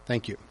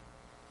 Thank you.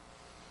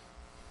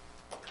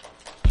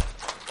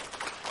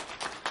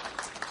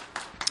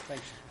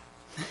 Thanks.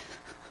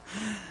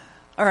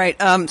 All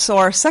right. So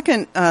our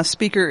second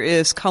speaker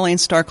is Colleen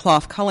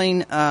Starkloff.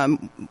 Colleen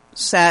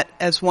sat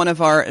as one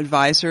of our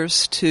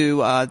advisors to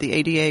the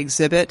ADA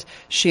exhibit.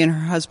 She and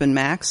her husband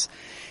Max,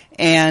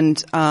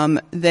 and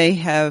they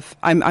have.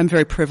 I'm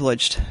very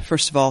privileged,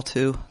 first of all,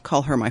 to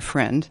call her my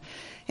friend,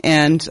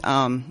 and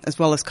as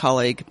well as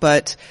colleague.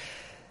 But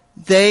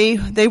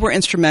they were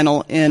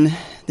instrumental in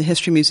the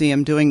History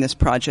Museum doing this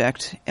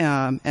project,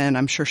 and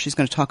I'm sure she's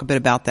going to talk a bit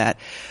about that.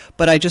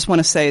 But I just want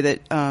to say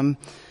that.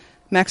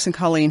 Max and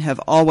Colleen have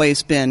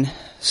always been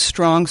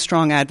strong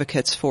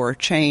advocates for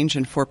change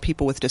and for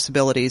people with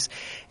disabilities.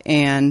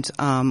 And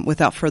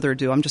without further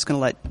ado, I'm just going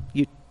to let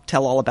you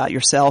tell all about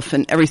yourself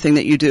and everything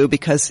that you do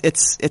because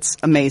it's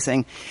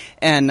amazing.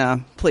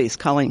 And please,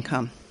 Colleen,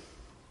 come.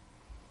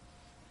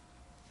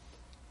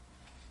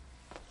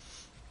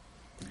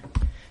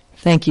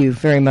 Thank you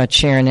very much,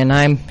 Sharon, and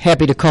I'm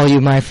happy to call you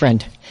my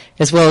friend,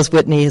 as well as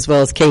Whitney, as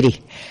well as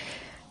Katie.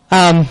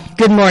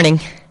 Good morning.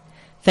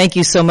 Thank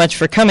you so much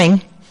for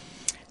coming.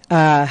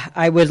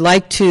 I would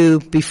like to,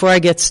 before I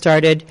get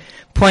started,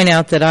 point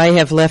out that I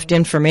have left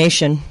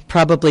information,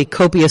 probably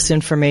copious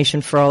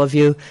information for all of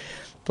you.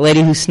 The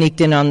lady who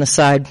sneaked in on the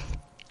side,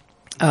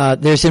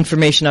 there's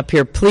information up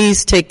here.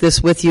 Please take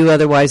this with you,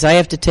 otherwise I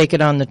have to take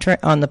it on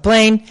the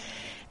plane.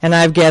 And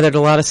I've gathered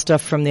a lot of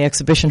stuff from the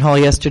exhibition hall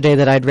yesterday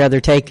that I'd rather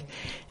take.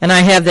 And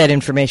I have that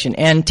information.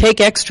 And take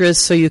extras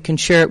so you can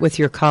share it with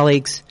your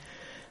colleagues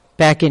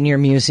back in your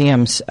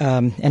museums.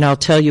 And I'll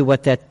tell you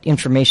what that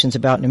information's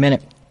about in a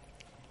minute.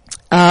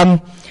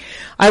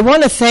 I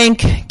want to thank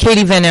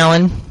Katie Van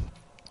Allen,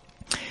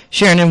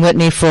 Sharon and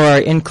Whitney for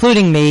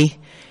including me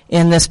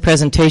in this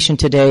presentation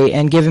today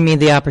and giving me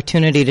the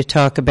opportunity to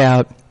talk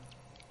about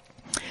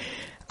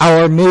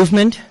our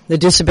movement, the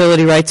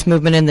disability rights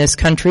movement in this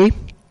country.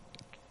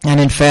 And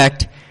in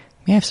fact,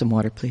 may I have some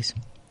water, please?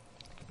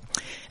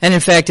 And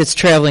in fact, it's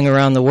traveling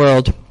around the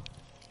world.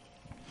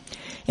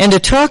 And to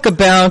talk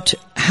about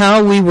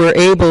how we were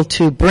able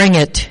to bring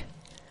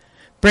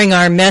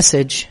our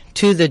message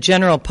to the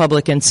general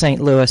public in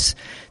St. Louis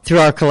through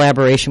our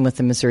collaboration with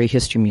the Missouri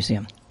History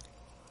Museum.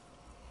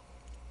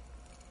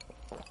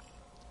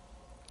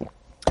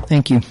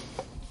 Thank you.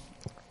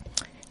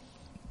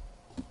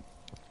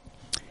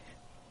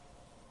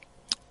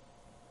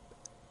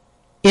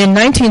 In In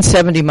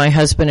 1970, my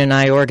husband and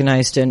I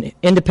organized an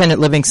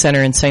independent living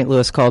center in St.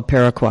 Louis called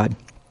Paraquad.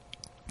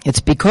 It's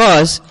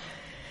because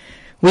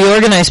we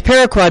organized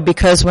Paraquad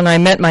because when I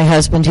met my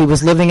husband, he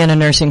was living in a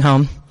nursing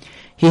home.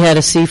 He had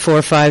a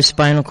C4-5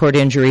 spinal cord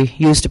injury,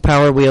 used a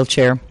power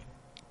wheelchair,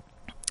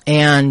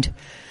 and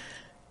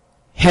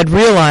had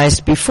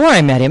realized before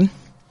I met him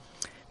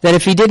that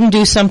if he didn't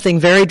do something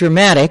very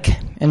dramatic,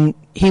 and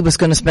he was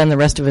going to spend the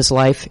rest of his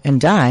life and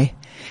die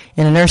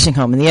in a nursing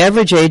home. And the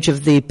average age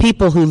of the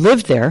people who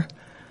lived there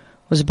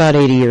was about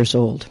 80 years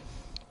old.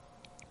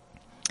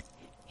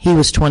 He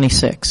was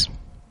 26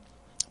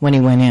 when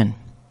he went in.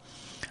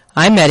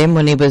 I met him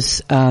when he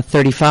was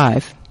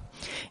 35.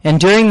 And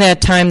during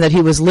that time that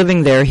he was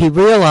living there, he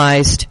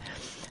realized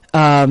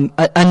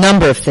a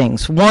number of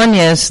things. One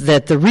is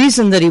that the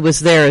reason that he was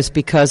there is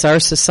because our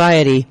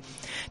society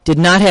did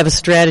not have a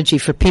strategy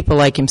for people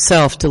like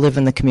himself to live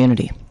in the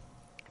community.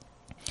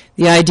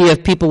 The idea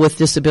of people with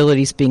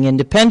disabilities being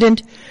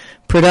independent,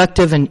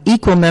 productive, and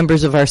equal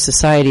members of our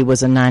society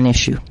was a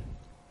non-issue.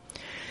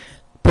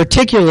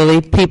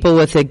 Particularly people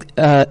with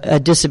a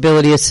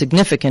disability as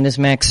significant as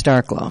Max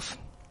Starkloff.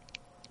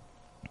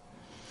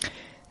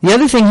 The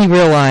other thing he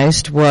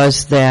realized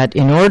was that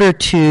in order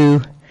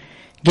to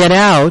get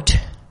out,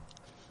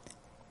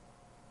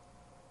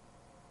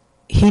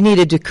 he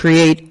needed to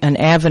create an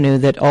avenue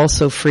that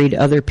also freed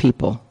other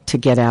people to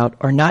get out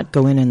or not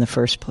go in the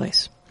first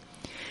place.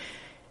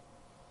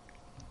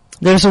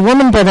 There's a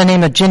woman by the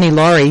name of Ginny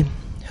Laurie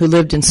who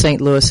lived in St.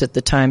 Louis at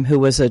the time who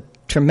was a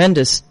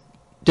tremendous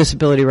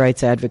disability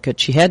rights advocate.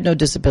 She had no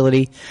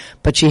disability,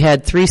 but she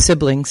had 3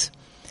 siblings,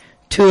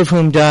 2 of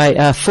whom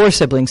died, 4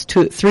 siblings,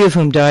 3 of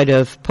whom died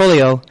of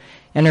polio,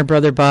 and her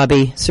brother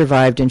Bobby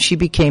survived, and she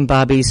became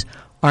Bobby's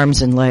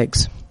arms and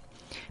legs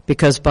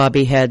because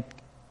Bobby had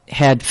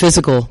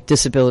physical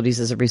disabilities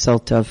as a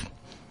result of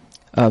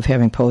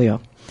having polio.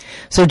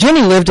 So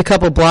Ginny lived a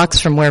couple blocks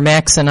from where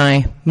Max and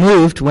I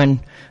moved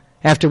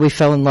after we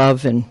fell in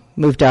love and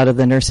moved out of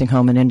the nursing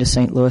home and into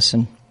St. Louis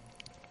and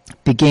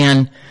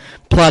began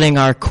plotting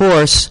our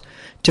course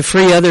to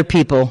free other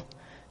people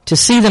to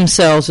see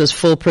themselves as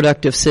full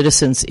productive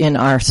citizens in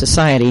our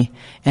society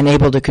and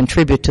able to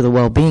contribute to the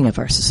well-being of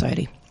our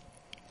society.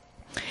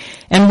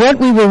 And what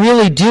we were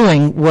really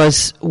doing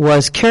was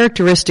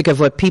characteristic of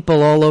what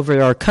people all over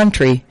our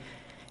country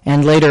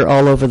and later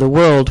all over the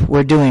world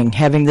were doing,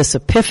 having this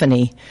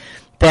epiphany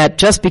that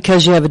just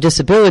because you have a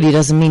disability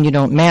doesn't mean you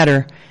don't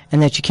matter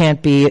and that you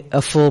can't be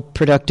a full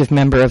productive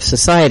member of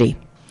society.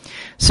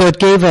 So it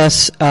gave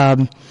us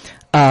a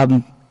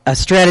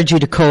strategy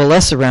to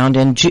coalesce around,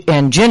 and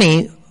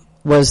Ginny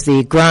was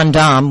the grande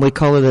dame. We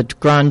call her the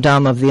grande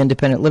dame of the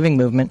independent living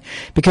movement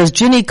because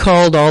Ginny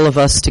called all of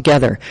us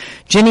together.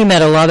 Ginny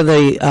met a lot of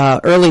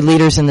the early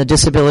leaders in the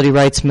disability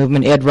rights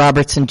movement, Ed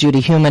Roberts and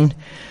Judy Heumann,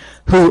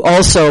 who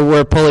also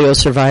were polio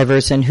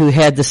survivors and who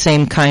had the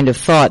same kind of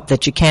thought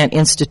that you can't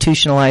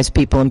institutionalize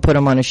people and put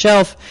them on a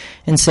shelf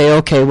and say,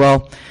 okay,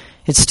 well,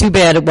 it's too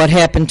bad what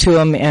happened to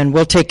them and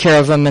we'll take care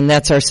of them and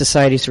that's our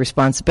society's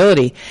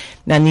responsibility.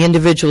 And the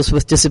individuals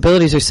with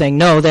disabilities are saying,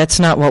 no, that's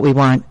not what we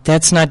want.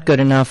 That's not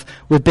good enough.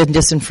 We've been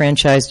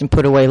disenfranchised and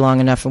put away long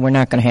enough and we're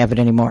not going to have it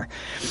anymore.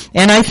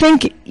 And I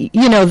think,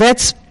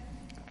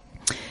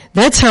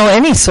 that's how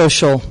any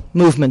social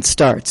movement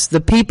starts.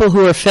 The people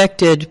who are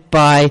affected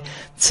by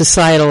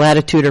societal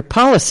attitude or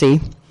policy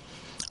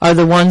are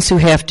the ones who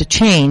have to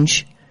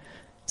change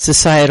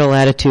societal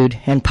attitude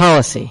and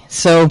policy.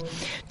 So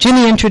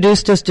Ginny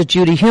introduced us to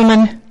Judy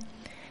Heumann,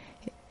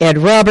 Ed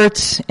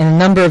Roberts, and a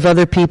number of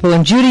other people.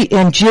 And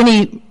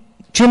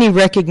Ginny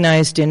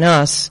recognized in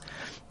us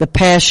the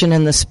passion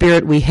and the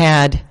spirit we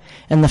had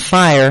and the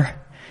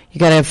fire. You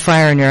got to have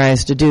fire in your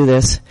eyes to do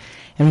this.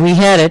 And we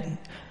had it.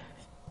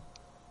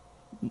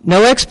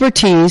 No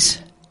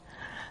expertise,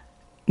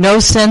 no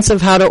sense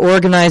of how to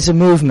organize a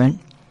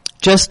movement,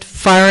 just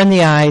fire in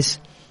the eyes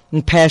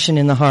and passion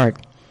in the heart.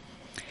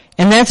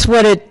 And that's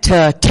what it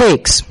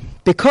takes,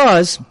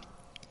 because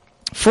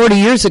 40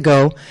 years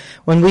ago,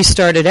 when we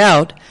started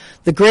out,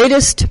 the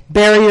greatest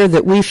barrier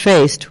that we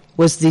faced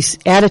was this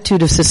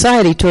attitude of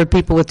society toward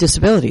people with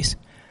disabilities.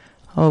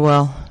 Oh,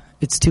 well,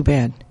 it's too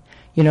bad.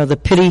 The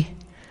pity,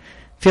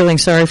 feeling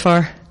sorry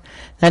for,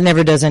 that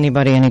never does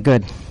anybody any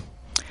good.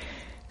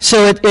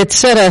 So it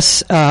set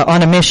us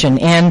on a mission,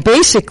 and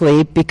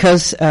basically,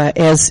 because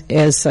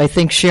as I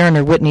think Sharon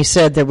or Whitney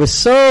said, there was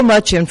so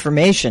much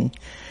information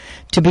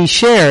to be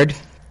shared,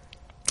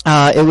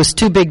 it was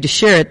too big to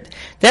share it.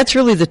 That's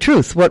really the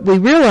truth. What we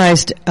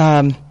realized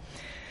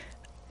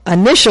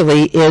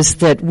initially is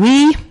that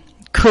we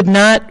could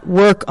not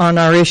work on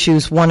our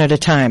issues one at a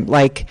time.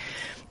 Like,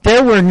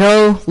 there were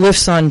no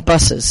lifts on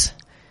buses.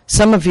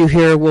 Some of you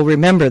here will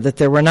remember that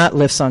there were not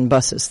lifts on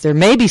buses. There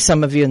may be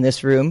some of you in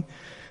this room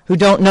who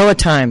don't know a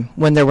time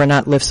when there were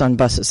not lifts on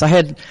buses. I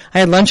had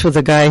lunch with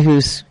a guy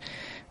who's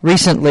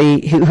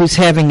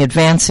having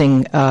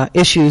advancing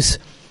issues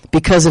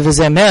because of his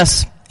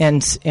MS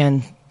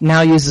and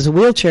now uses a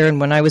wheelchair. And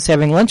when I was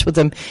having lunch with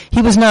him,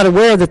 he was not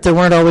aware that there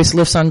weren't always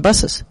lifts on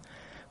buses.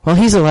 Well,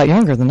 he's a lot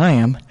younger than I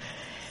am.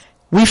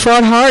 We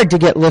fought hard to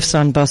get lifts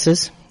on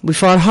buses. We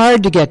fought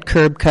hard to get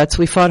curb cuts.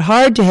 We fought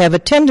hard to have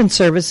attendance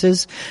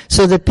services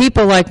so that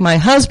people like my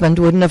husband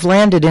wouldn't have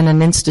landed in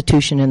an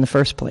institution in the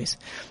first place.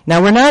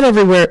 Now, we're not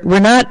everywhere. We're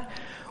not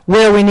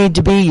where we need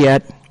to be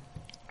yet.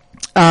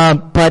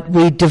 But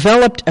we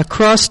developed a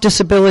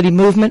cross-disability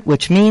movement,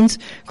 which means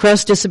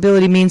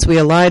cross-disability means we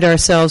allied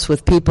ourselves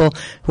with people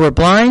who are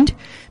blind,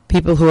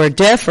 people who are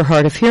deaf or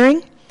hard of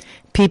hearing,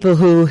 people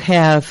who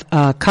have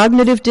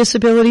cognitive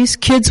disabilities,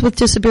 kids with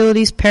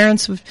disabilities,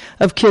 parents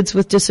of kids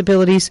with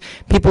disabilities,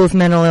 people with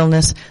mental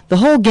illness, the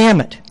whole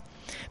gamut.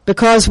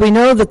 Because we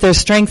know that there's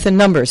strength in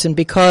numbers, and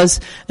because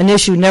an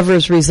issue never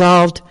is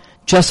resolved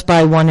just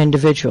by one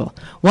individual.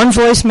 One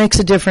voice makes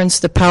a difference.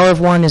 The power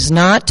of one is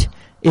not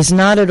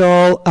at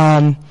all,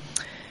 I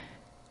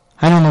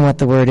don't know what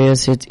the word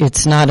is.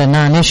 It's not a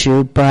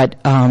non-issue, but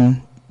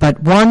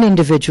one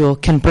individual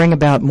can bring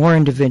about more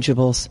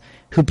individuals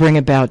who bring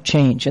about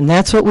change. And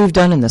that's what we've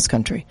done in this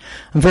country.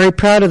 I'm very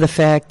proud of the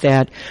fact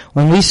that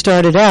when we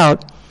started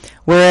out,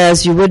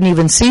 whereas you wouldn't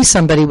even see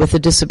somebody with a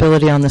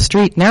disability on the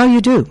street, now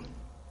you do.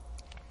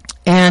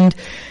 And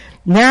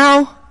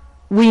now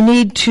we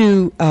need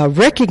to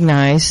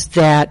recognize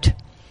that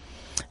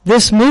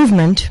this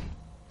movement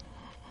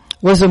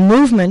was a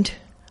movement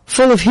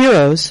full of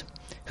heroes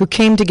who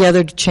came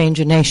together to change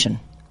a nation.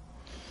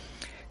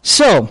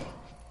 So,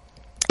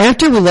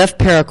 after we left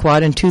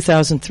Paraquat in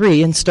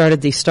 2003 and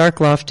started the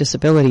Starkloff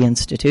Disability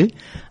Institute,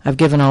 I've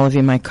given all of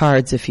you my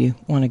cards if you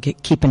want to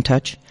keep in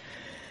touch.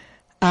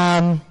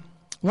 One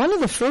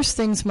of the first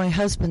things my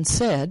husband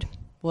said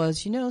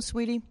was, you know,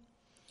 sweetie,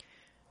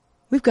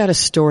 we've got a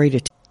story to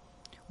tell.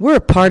 We're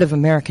a part of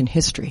American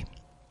history.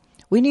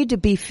 We need to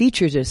be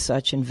featured as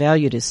such and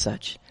valued as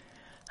such.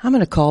 I'm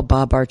going to call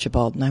Bob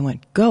Archibald. And I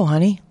went, go,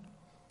 honey.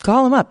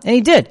 Call him up. And he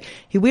did.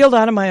 He wheeled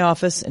out of my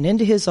office and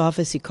into his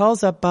office. He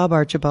calls up Bob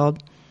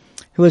Archibald,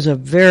 who is a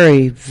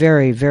very,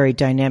 very, very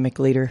dynamic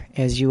leader,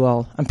 as you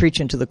all, I'm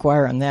preaching to the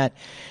choir on that,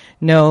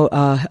 know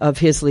of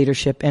his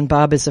leadership. And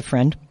Bob is a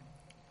friend.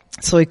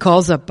 So he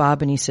calls up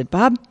Bob and he said,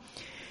 Bob,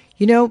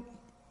 you know,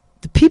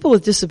 the people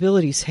with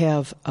disabilities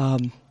have a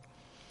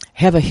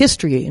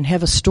history and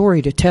have a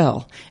story to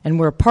tell. And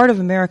we're a part of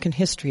American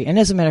history, and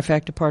as a matter of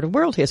fact, a part of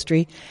world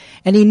history.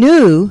 And he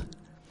knew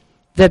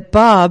that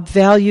Bob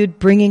valued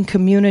bringing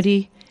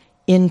community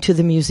into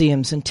the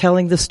museums and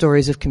telling the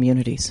stories of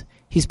communities.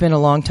 He's been a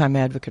long-time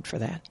advocate for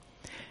that.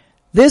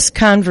 This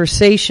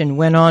conversation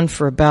went on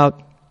for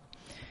about,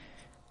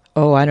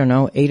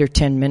 8 or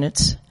 10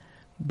 minutes.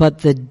 But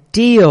the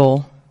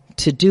deal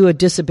to do a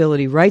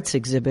disability rights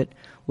exhibit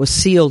was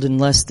sealed in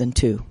less than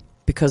 2,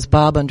 because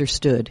Bob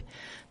understood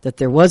that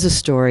there was a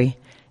story,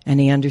 and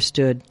he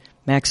understood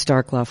Max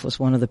Starkloff was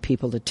one of the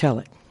people to tell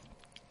it.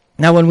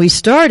 Now, when we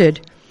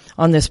started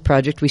on this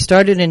project, we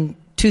started in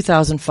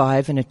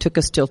 2005, and it took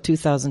us till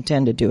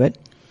 2010 to do it.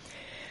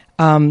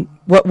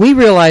 What we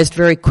realized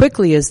very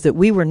quickly is that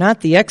we were not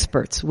the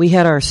experts. We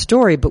had our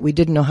story, but we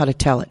didn't know how to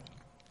tell it.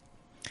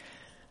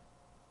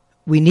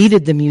 We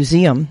needed the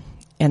museum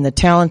and the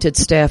talented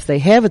staff they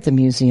have at the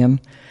museum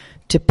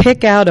to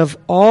pick out of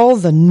all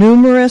the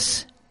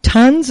numerous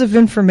tons of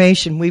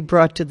information we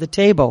brought to the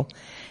table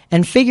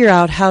and figure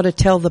out how to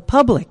tell the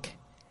public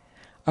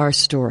our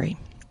story.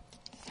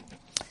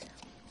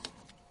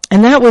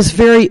 And that was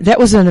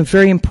a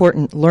very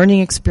important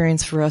learning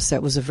experience for us.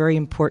 That was a very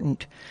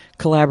important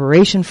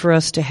collaboration for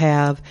us to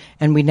have,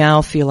 and we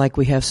now feel like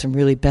we have some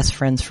really best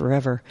friends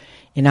forever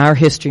in our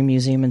history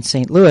museum in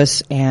St.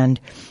 Louis, and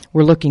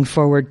we're looking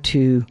forward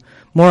to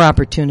more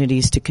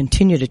opportunities to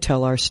continue to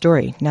tell our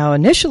story. Now,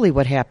 initially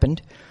what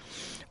happened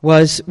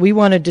was we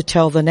wanted to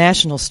tell the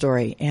national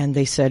story, and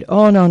they said,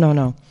 oh,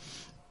 no.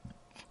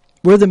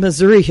 We're the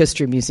Missouri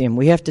History Museum.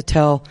 We have to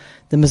tell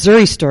the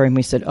Missouri story. And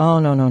we said, oh,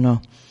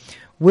 no.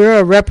 We're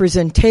a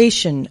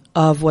representation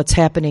of what's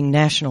happening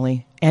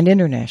nationally and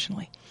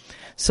internationally.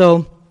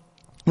 So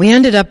we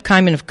ended up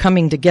kind of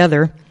coming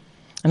together,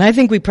 and I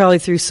think we probably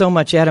threw so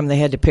much at them they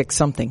had to pick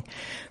something.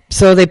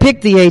 So they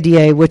picked the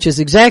ADA, which is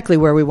exactly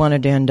where we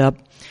wanted to end up,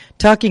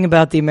 talking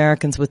about the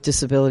Americans with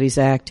Disabilities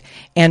Act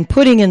and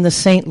putting in the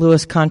St.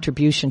 Louis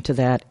contribution to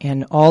that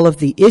and all of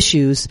the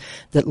issues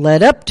that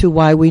led up to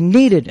why we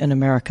needed an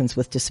Americans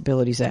with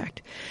Disabilities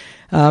Act.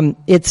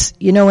 It's,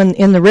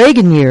 in the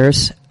Reagan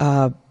years,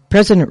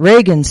 President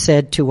Reagan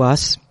said to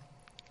us,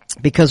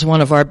 because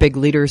one of our big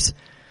leaders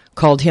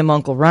called him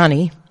Uncle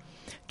Ronnie,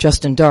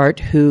 Justin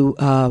Dart, who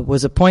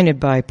was appointed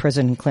by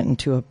President Clinton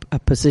to a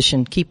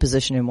key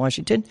position in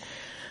Washington,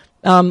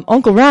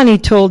 Uncle Ronnie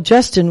told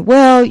Justin,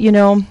 well,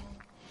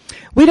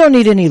 we don't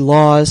need any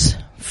laws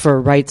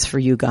for rights for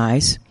you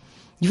guys.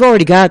 You've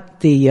already got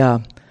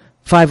the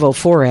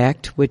 504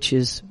 Act, which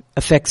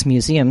affects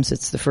museums.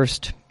 It's the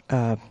first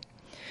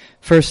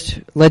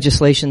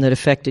legislation that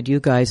affected you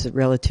guys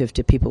relative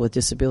to people with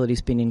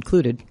disabilities being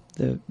included,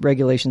 the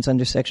regulations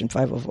under Section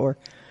 504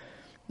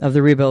 of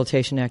the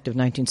Rehabilitation Act of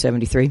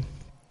 1973.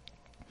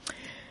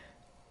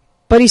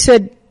 But he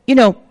said,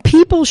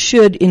 people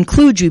should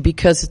include you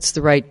because it's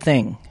the right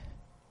thing.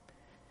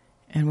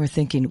 And we're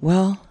thinking,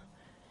 well,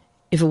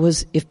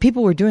 if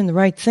people were doing the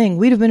right thing,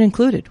 we'd have been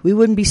included. We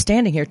wouldn't be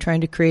standing here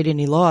trying to create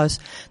any laws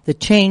that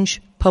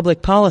change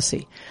public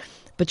policy.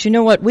 But you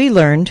know what we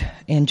learned,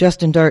 and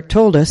Justin Dart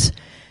told us,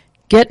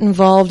 get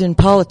involved in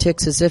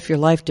politics as if your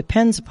life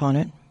depends upon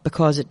it,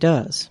 because it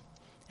does.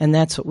 And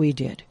that's what we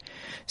did.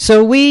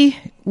 So we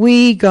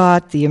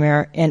got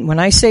and when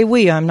I say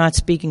we, I'm not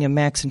speaking of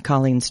Max and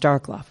Colleen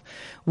Starkloff.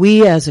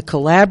 We, as a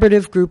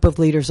collaborative group of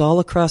leaders all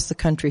across the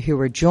country who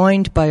were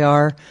joined by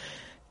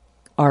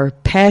our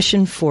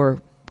passion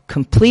for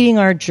completing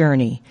our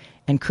journey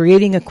and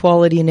creating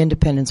equality and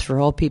independence for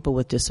all people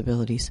with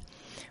disabilities,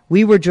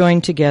 we were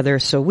joined together.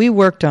 So we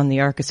worked on the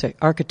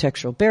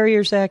Architectural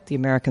Barriers Act, the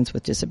Americans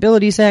with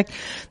Disabilities Act,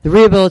 the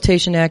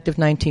Rehabilitation Act of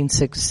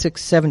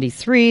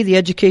 1973, the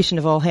Education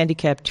of All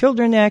Handicapped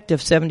Children Act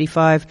of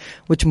 75,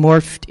 which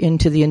morphed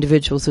into the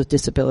Individuals with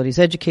Disabilities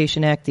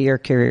Education Act, the Air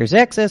Carriers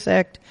Access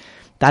Act,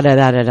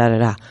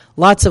 da-da-da-da-da-da-da.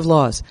 Lots of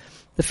laws.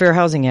 The Fair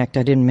Housing Act,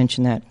 I didn't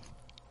mention that.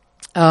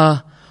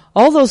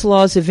 All those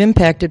laws have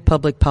impacted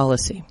public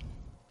policy.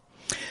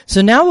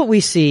 So now what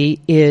we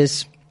see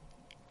is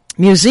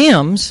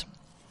museums,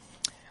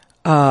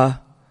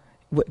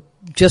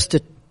 just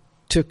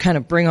to kind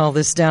of bring all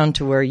this down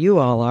to where you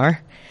all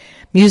are,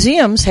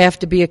 museums have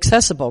to be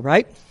accessible,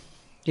 right?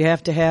 You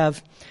have to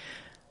have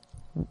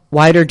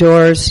wider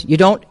doors.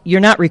 You're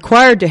not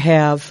required to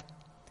have,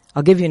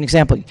 I'll give you an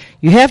example.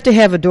 You have to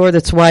have a door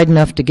that's wide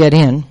enough to get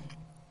in.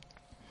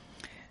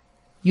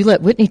 You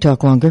let Whitney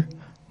talk longer.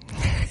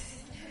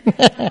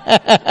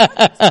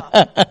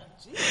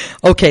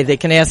 Okay, they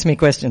can ask me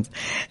questions.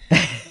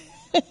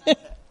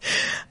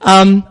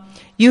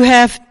 You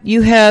have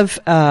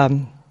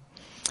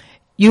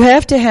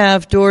to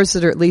have doors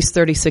that are at least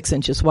 36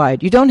 inches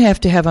wide. You don't have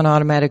to have an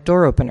automatic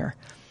door opener.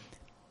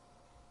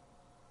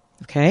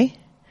 Okay?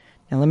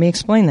 Now let me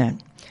explain that.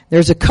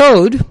 There's a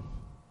code.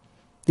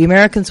 The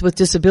Americans with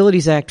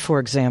Disabilities Act, for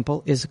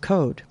example, is a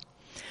code.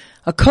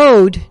 A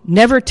code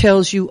never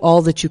tells you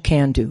all that you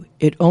can do.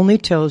 It only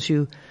tells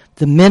you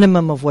the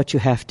minimum of what you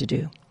have to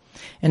do.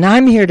 And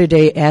I'm here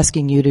today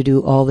asking you to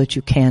do all that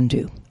you can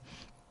do.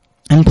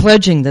 I'm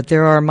pledging that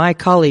there are my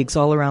colleagues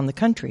all around the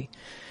country,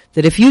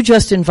 that if you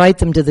just invite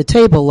them to the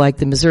table like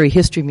the Missouri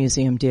History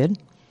Museum did,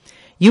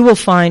 you will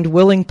find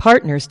willing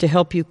partners to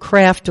help you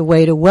craft a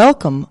way to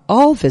welcome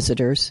all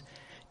visitors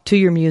to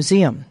your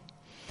museum.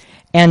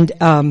 And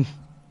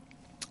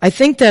I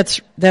think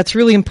that's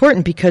really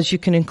important, because you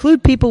can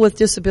include people with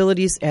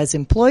disabilities as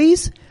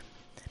employees,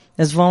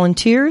 as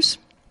volunteers,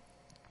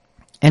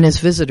 and as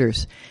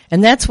visitors.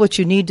 And that's what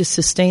you need to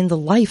sustain the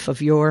life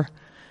of your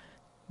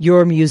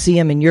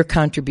museum and your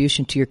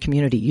contribution to your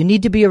community. You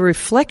need to be a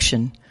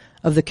reflection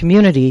of the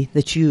community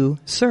that you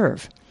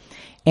serve.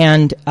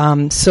 And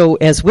so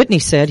as Whitney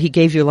said, he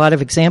gave you a lot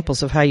of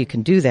examples of how you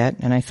can do that,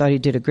 and I thought he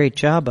did a great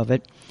job of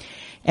it.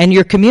 And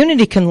your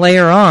community can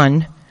layer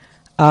on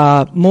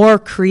more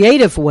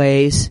creative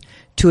ways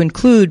to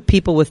include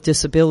people with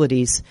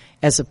disabilities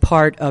as a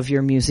part of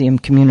your museum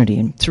community.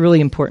 And it's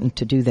really important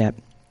to do that.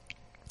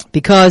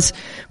 Because,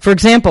 for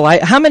example,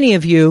 how many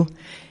of you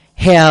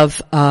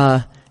have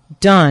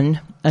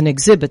done an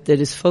exhibit that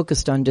is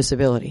focused on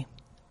disability?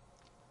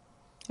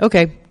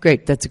 Okay,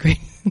 great. That's great.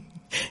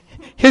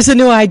 Here's a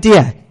new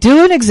idea.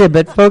 Do an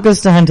exhibit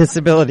focused on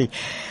disability.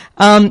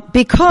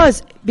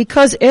 Because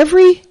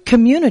every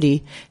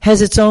community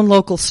has its own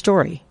local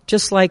story,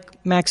 just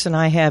like Max and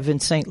I have in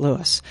St.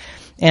 Louis.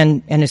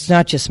 And it's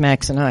not just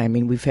Max and I. I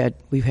mean,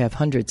 we have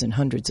hundreds and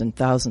hundreds and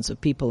thousands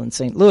of people in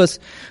St. Louis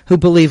who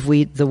believe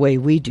the way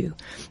we do.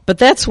 But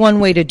that's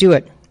one way to do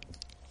it.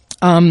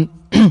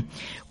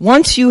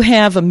 Once you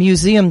have a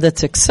museum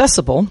that's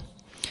accessible,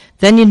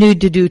 then you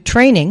need to do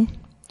training,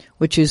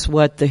 which is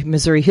what the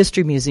Missouri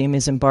History Museum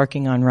is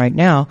embarking on right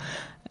now.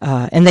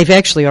 And they've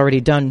actually already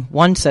done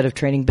one set of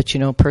training, but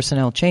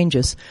personnel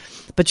changes.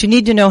 But you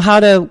need to know how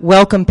to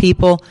welcome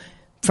people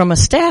from a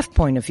staff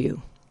point of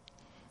view.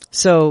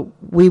 So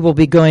we will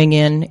be going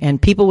in,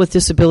 and people with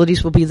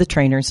disabilities will be the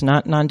trainers,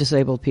 not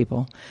non-disabled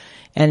people,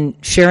 and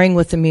sharing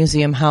with the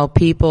museum how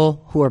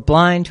people who are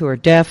blind, who are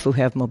deaf, who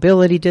have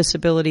mobility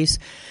disabilities,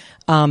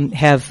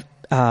 have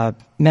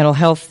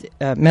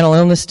mental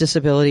illness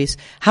disabilities,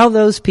 how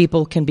those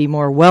people can be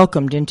more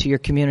welcomed into your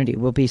community.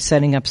 We'll be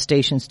setting up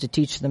stations to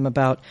teach them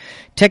about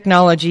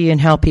technology and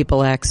how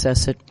people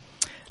access it.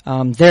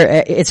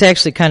 It's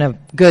actually kind of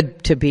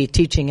good to be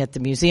teaching at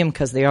the museum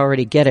because they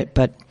already get it,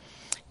 but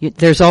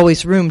there's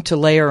always room to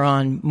layer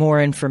on more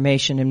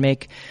information and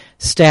make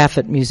staff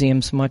at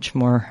museums much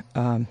more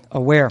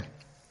aware.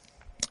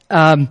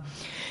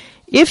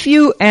 If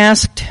you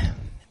asked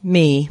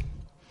me,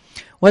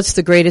 what's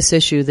the greatest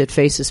issue that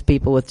faces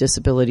people with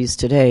disabilities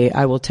today,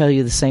 I will tell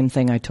you the same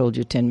thing I told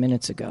you 10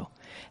 minutes ago.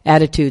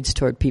 Attitudes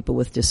toward people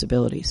with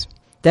disabilities.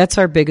 That's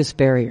our biggest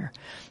barrier.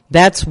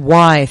 That's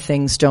why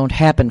things don't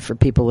happen for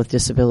people with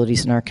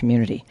disabilities in our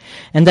community.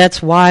 And that's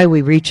why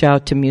we reach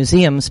out to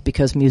museums,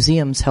 because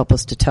museums help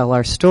us to tell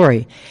our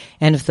story.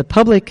 And if the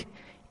public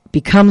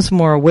becomes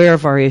more aware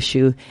of our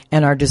issue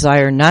and our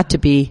desire not to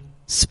be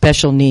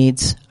special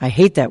needs, I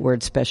hate that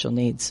word, special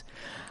needs,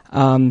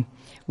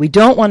 We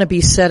don't want to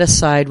be set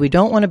aside. We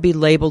don't want to be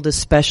labeled as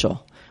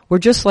special. We're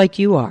just like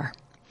you are.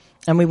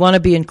 And we want to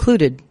be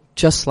included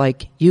just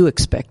like you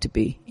expect to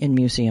be in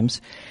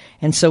museums.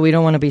 And so we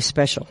don't want to be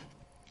special.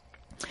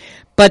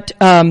 But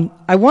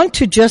I want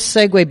to just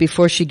segue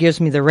before she gives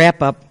me the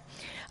wrap-up.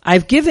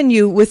 I've given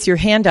you with your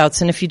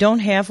handouts, and if you don't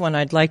have one,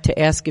 I'd like to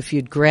ask if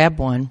you'd grab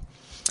one.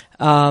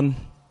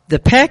 The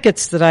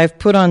packets that I've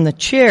put on the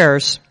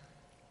chairs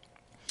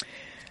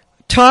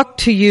talk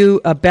to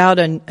you about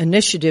an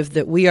initiative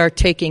that we are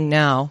taking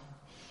now.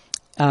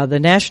 The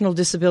National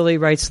Disability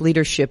Rights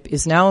Leadership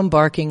is now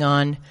embarking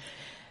on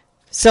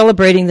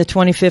celebrating the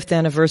 25th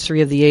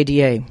anniversary of the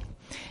ADA.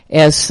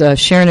 As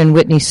Sharon and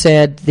Whitney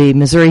said, the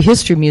Missouri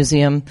History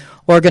Museum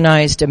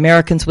organized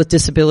Americans with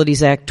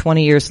Disabilities Act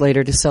 20 years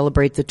later to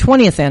celebrate the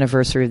 20th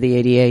anniversary of the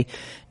ADA.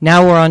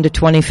 Now we're on to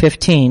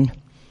 2015,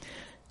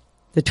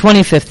 the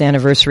 25th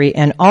anniversary,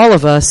 and all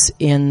of us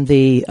in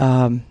the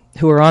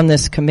who are on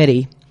this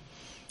committee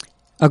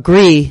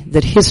agree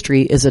that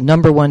history is a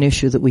number one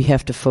issue that we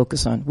have to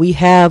focus on. We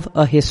have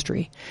a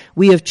history.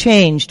 We have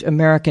changed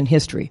American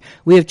history.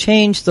 We have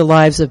changed the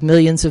lives of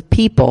millions of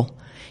people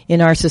in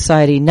our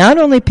society, not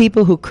only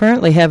people who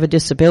currently have a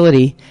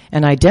disability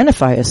and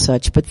identify as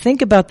such, but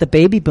think about the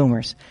baby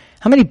boomers.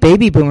 How many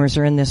baby boomers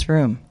are in this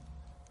room?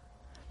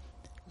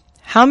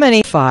 How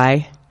many?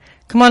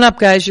 Come on up,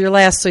 guys. You're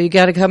last, so you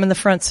got to come in the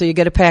front so you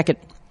get a packet.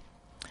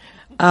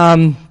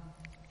 How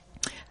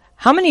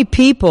many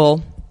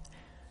people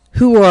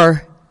who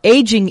are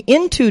aging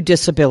into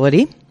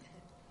disability,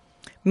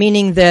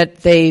 meaning that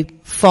they've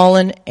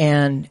fallen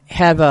and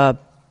have a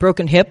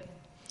broken hip,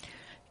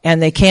 and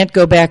they can't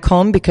go back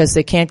home because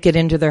they can't get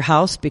into their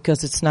house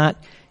because it's not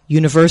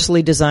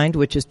universally designed,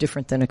 which is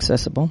different than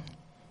accessible.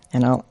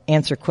 And I'll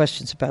answer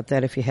questions about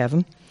that if you have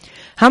them.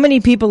 How many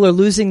people are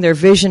losing their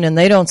vision and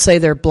they don't say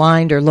they're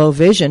blind or low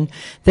vision,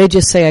 they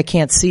just say, I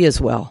can't see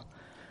as well.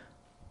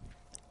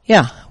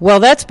 Yeah, well,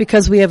 that's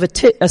because we have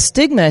a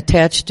stigma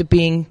attached to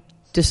being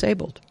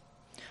disabled.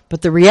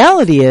 But the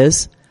reality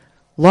is,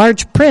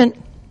 large print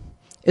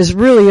is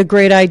really a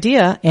great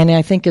idea, and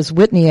I think as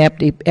Whitney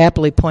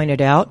aptly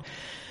pointed out,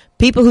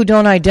 people who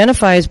don't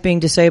identify as being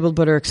disabled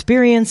but are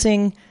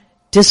experiencing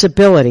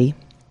disability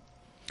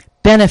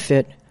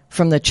benefit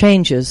from the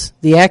changes,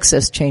 the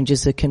access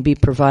changes that can be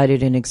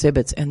provided in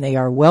exhibits, and they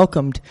are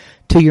welcomed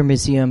to your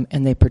museum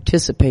and they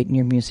participate in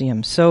your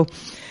museum. So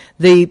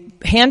the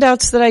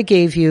handouts that I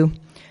gave you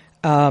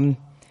are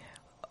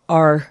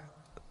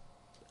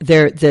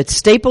the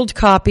stapled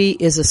copy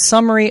is a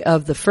summary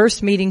of the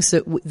first meetings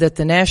that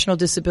the National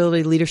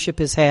Disability Leadership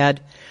has had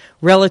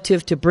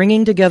relative to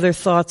bringing together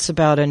thoughts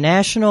about a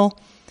national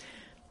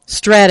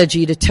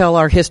strategy to tell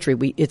our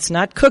history. It's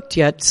not cooked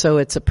yet, so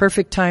it's a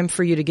perfect time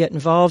for you to get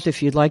involved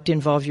if you'd like to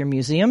involve your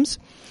museums.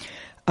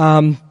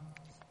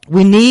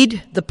 We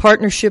need the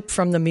partnership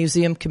from the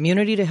museum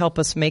community to help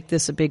us make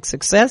this a big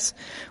success.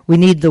 We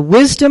need the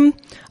wisdom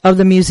of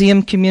the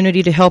museum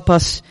community to help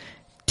us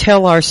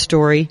tell our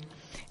story.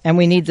 And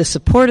we need the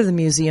support of the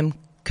museum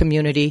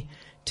community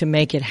to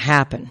make it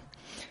happen.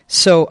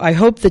 So I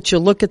hope that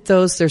you'll look at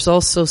those. There's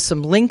also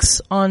some links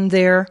on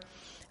there.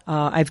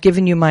 I've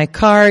given you my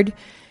card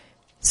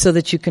so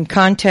that you can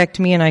contact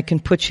me and I can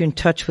put you in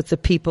touch with the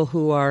people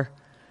who are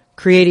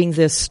creating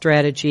this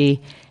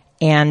strategy.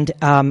 And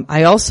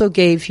I also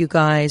gave you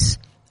guys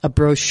a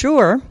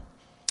brochure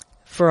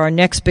for our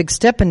Next Big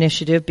Step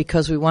initiative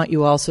because we want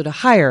you also to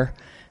hire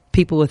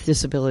people with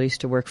disabilities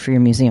to work for your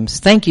museums.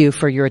 Thank you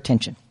for your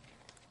attention.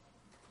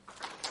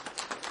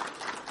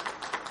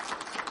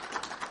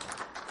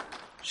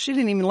 She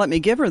didn't even let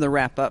me give her the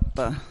wrap-up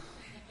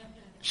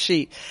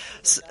sheet.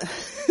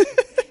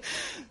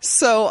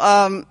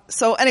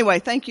 So anyway,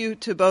 thank you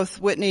to both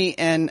Whitney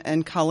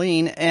and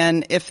Colleen.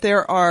 And if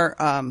there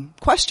are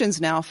questions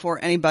now for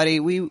anybody,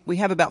 we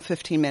have about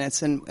 15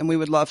 minutes, and we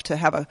would love to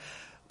have a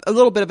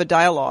little bit of a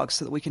dialogue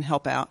so that we can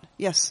help out.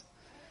 Yes?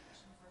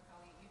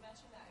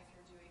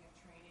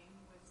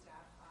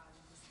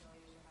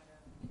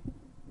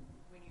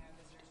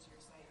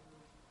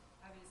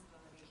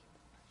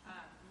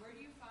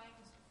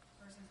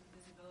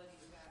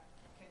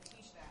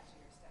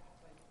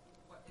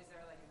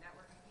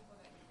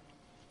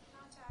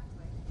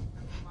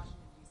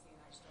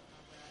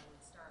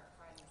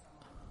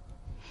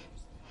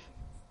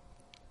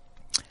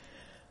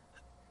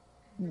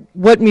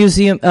 What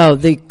museum,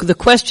 the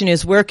question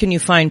is, where can you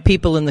find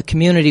people in the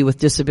community with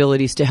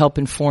disabilities to help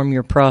inform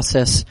your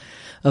process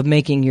of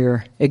making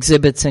your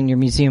exhibits and your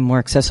museum more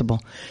accessible?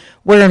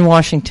 Where in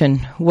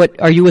Washington?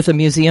 Are you with a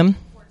museum?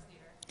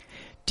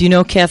 Do you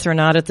know Catherine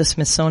Ott at the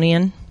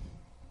Smithsonian?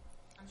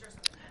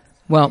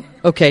 Well,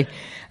 okay.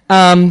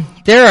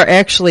 There are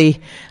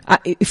actually,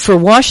 for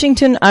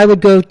Washington, I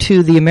would go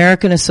to the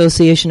American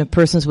Association of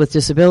Persons with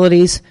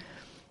Disabilities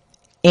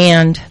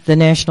and the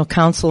National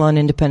Council on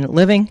Independent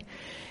Living.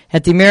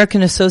 At the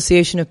American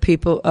Association of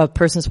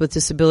Persons with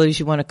Disabilities,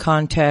 you want to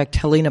contact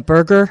Helena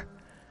Berger.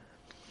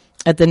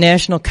 At the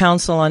National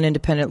Council on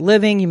Independent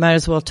Living, you might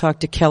as well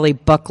talk to Kelly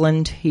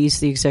Buckland. He's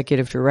the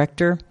executive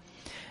director.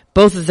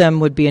 Both of them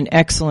would be an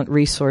excellent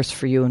resource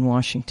for you in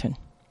Washington.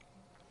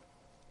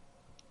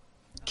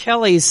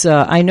 Kelly's,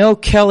 I know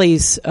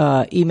Kelly's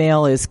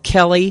email is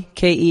Kelly,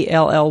 Kelly,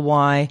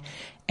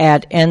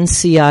 at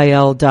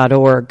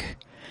ncil.org.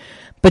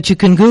 But you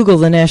can Google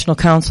the National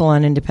Council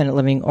on Independent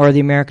Living or the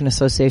American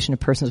Association of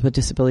Persons with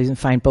Disabilities and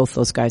find both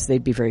those guys.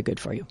 They'd be very good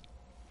for you.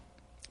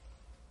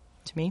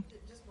 To me?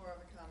 Just more of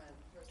a comment.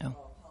 First of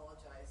all,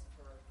 apologize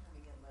for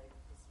coming in late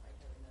because I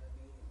had another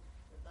meeting.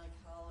 But my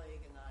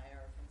colleague and I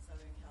are from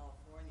Southern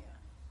California,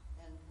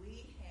 and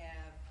we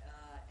have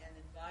an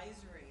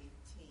advisory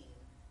team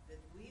that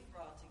we've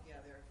brought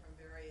together from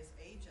various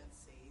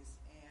agencies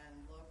and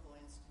local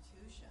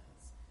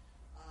institutions.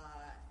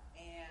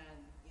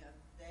 And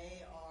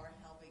they are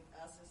helping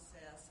us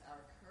assess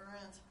our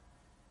current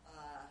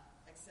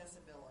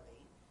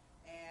accessibility.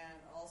 And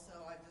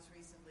also, I've just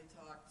recently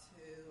talked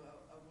to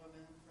a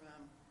woman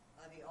from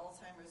the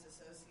Alzheimer's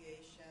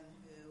Association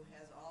who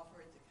has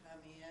offered to come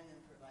in and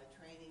provide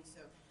training. So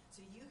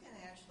you can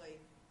actually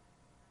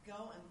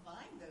go and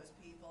find those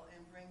people and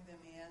bring them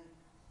in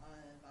on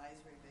an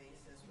advisory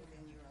basis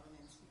within your own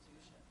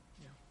institution.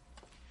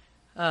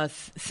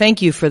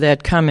 Thank you for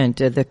that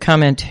comment. The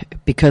comment,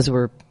 because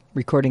we're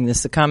recording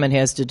this, the comment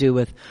has to do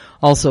with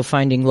also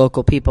finding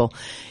local people.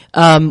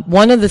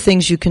 One of the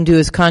things you can do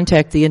is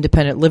contact the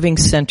independent living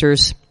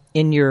centers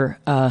in your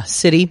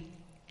city.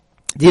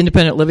 The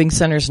independent living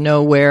centers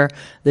know where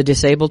the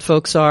disabled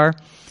folks are.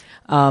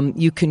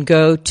 You can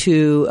go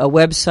to a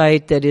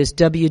website that is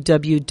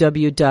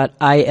www.ilru.org,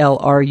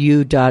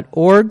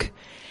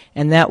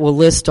 and that will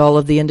list all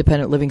of the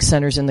independent living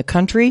centers in the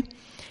country.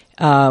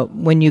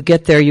 When you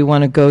get there, you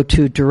want to go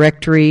to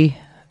directory.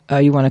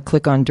 You want to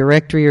click on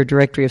directory or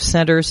directory of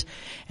centers,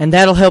 and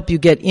that'll help you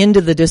get into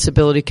the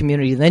disability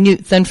community.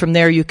 Then from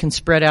there you can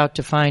spread out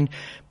to find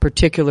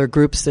particular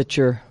groups that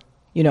you're,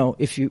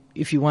 if you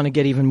want to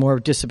get even more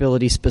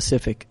disability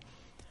specific.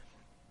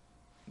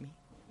 Many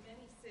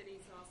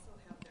cities also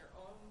have their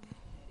own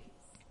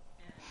committees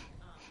and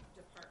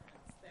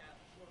departments that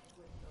work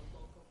with the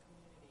local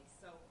community.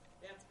 So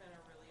that's been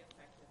a really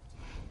effective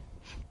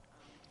tool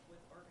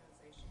with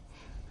organizations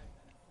that I've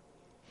been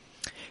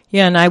affiliated.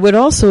 Yeah, and I would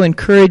also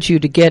encourage you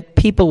to get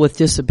people with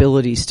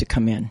disabilities to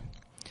come in.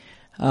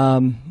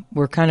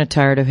 We're kind of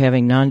tired of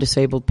having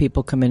non-disabled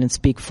people come in and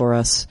speak for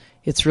us.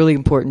 It's really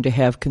important to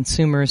have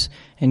consumers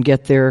and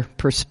get their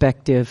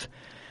perspective.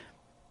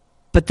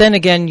 But then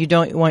again, you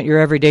don't want your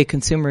everyday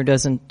consumer who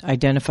doesn't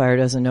identify or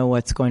doesn't know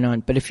what's going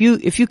on. But if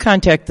you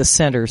contact the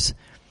centers,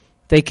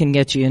 they can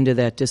get you into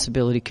that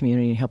disability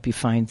community and help you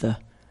find the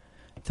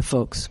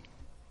folks.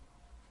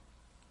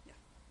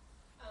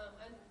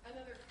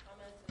 Another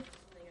comment, and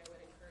something I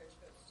would encourage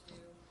folks to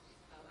do.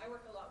 I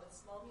work a lot with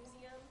small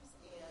museums,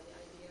 and the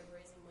idea of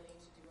raising money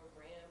to do a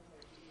ramp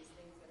or do these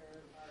things that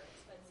are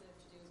expensive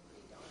to do is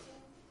pretty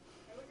daunting.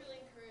 I would really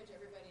encourage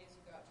everybody, as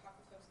you go out talk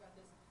with folks about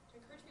this, to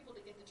encourage people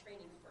to get the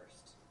training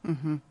first.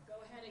 Mm-hmm. Go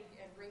ahead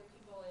and bring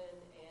people in,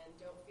 and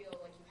don't feel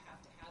like you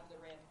have to have the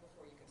ramp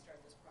before you can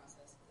start this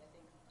process. Because I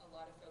think a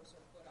lot of folks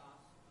are put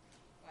off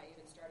by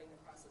even starting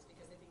the process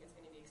because they think it's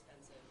going to be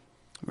expensive.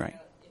 Right.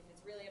 If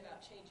it's really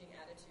about changing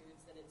attitudes,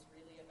 then it's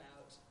really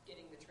about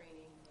getting the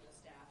training for the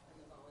staff and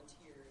the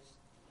volunteers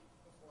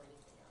before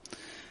anything else.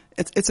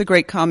 It's a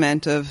great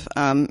comment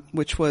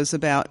which was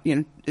about,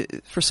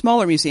 for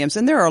smaller museums,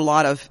 and there are a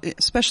lot of,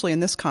 especially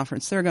in this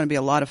conference, there are going to be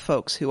a lot of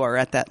folks who are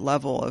at that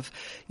level of,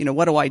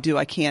 what do I do?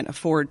 I can't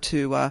afford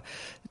to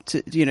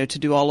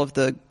do all of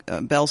the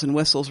bells and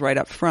whistles right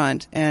up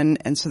front.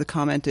 And so the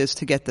comment is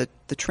to get the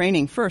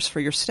training first for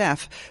your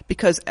staff,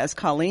 because as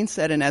Colleen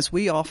said, and as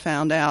we all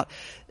found out,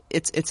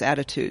 it's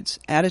attitudes.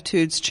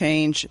 Attitudes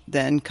change,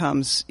 then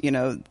comes,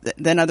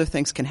 then other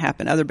things can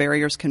happen. Other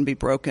barriers can be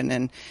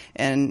broken,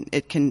 and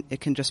it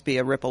can just be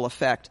a ripple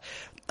effect.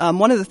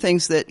 One of the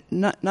things that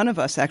none of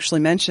us actually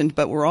mentioned,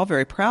 but we're all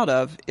very proud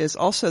of, is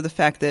also the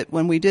fact that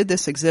when we did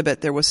this exhibit,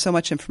 there was so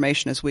much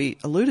information, as we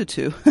alluded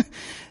to,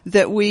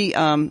 that we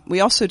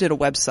also did a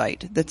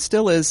website that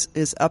still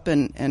is up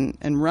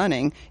and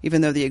running, even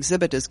though the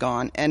exhibit is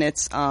gone, and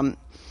it's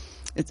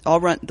all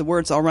run. The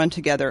words all run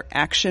together.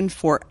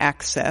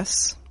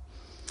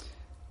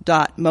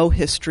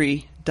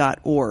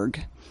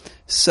 actionforaccess.mohistory.org.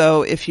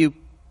 So if you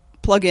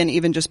plug in,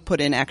 even just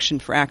put in Action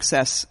for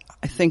Access,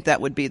 I think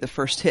that would be the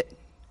first hit.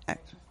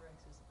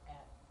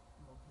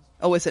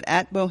 Oh, is it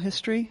at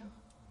Mohistory?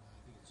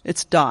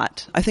 It's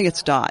dot. I think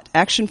it's dot.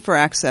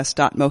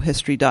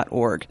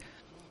 actionforaccess.mohistory.org.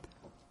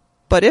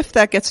 But if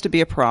that gets to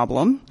be a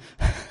problem,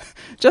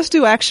 just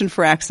do Action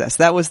for Access.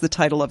 That was the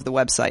title of the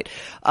website.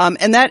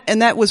 And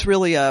that was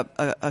really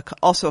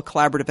also a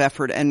collaborative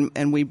effort,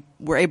 and we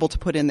were able to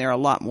put in there a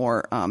lot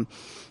more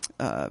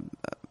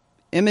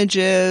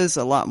images,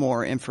 a lot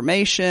more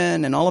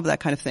information, and all of that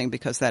kind of thing,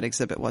 because that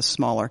exhibit was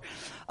smaller.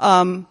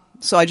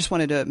 So I just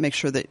wanted to make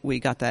sure that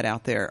we got that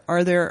out there.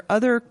 Are there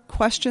other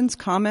questions,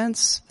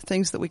 comments,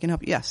 things that we can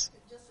help? Yes.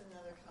 Just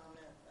another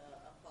comment,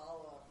 a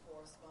follow-up for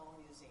small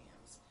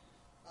museums.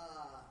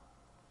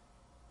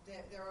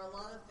 There are a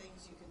lot of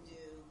things you can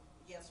do.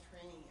 Yes,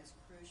 training is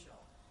crucial,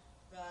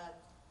 but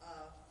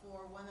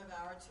for one of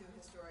our two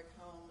historic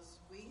homes,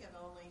 we have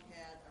only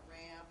had a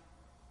ramp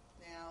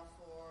now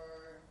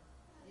for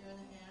a year and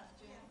a half,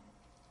 Jim.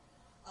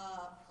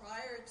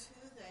 Prior to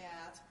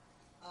that,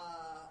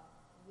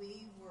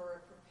 we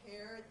were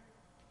prepared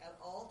at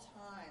all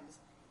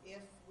times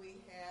if we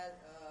had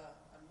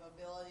a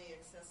mobility,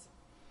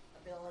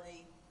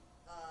 accessibility,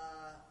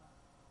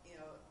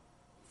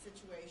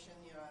 situation,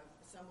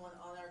 someone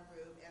on our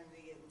group and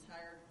the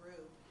entire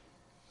group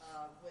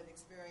would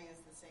experience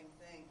the same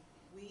thing.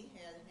 We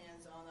had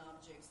hands-on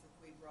objects that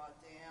we brought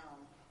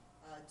down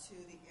to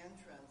the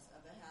entrance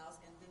of the house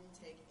and didn't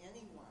take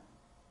anyone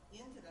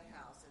into the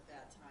house at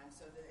that time,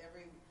 so that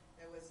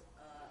there was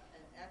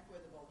an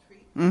equitable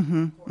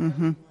treatment for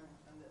everyone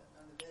on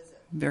the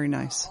visit. Very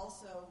nice.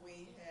 Also,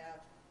 we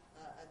have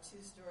a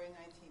two-story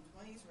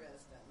 1920s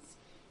residence.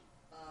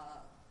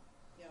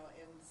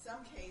 In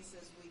some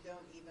cases, we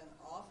don't even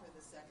offer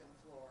the second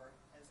floor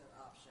as an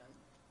option,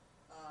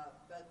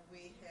 but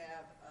we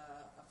have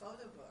a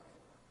photo book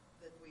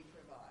that we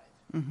provide.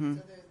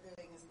 So there are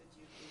things that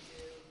you can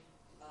do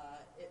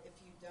if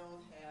you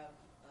don't have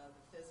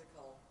the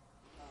physical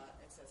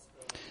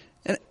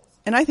accessibility.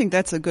 And I think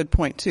that's a good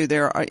point too.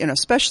 There are,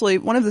 especially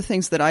one of the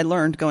things that I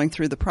learned going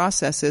through the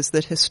process is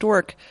that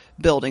historic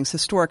buildings,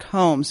 historic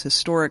homes,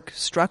 historic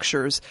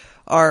structures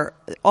are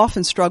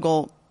often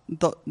struggle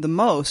the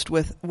most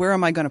with where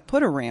am I going to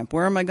put a ramp?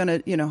 Where am I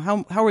going to,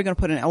 how are we going to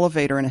put an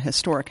elevator in a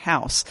historic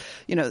house?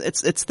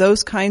 It's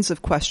those kinds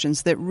of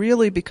questions that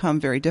really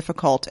become very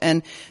difficult.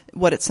 And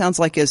what it sounds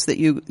like is that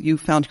you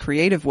found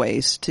creative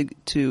ways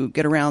to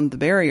get around the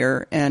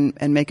barrier and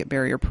make it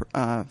barrier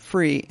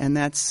free. And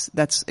that's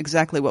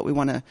exactly what we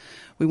want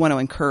to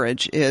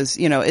encourage is,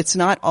 it's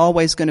not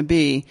always going to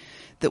be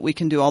that we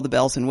can do all the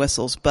bells and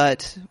whistles,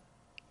 but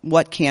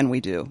what can we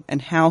do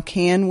and how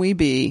can we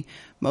be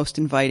most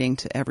inviting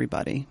to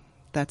everybody?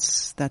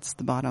 That's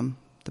the bottom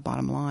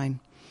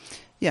line.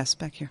 Yes,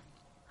 back here.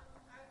 Are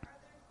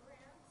there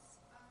grants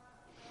for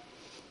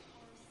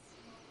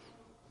small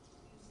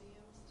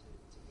museums to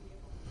be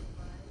able to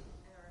provide,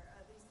 or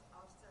at least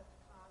offset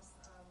the costs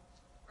of,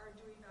 or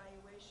do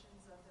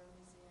evaluations of their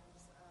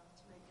museums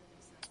to make them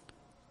accessible?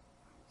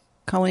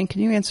 Colleen, can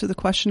you answer the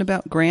question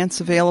about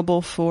grants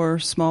available for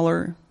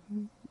smaller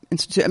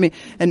institute? I mean,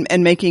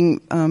 and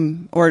making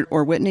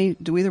or Whitney,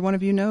 do either one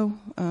of you know?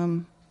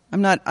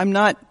 I'm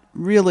not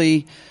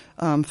really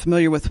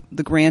familiar with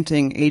the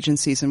granting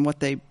agencies and what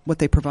they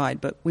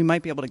provide, but we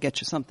might be able to get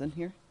you something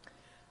here.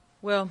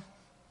 Well,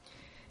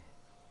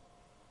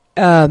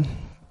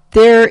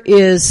 there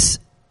is.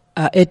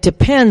 It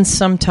depends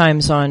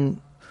sometimes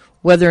on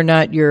whether or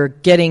not you're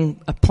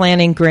getting a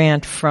planning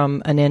grant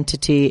from an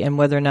entity and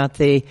whether or not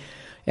they,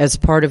 as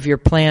part of your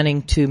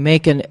planning to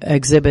make an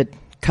exhibit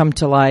come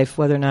to life,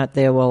 whether or not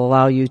they will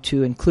allow you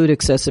to include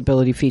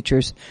accessibility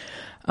features.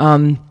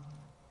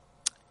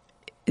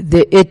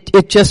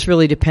 It just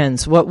really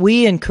depends. What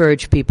we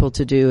encourage people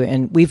to do,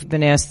 and we've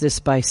been asked this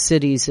by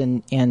cities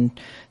and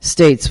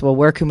states, well,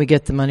 where can we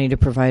get the money to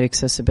provide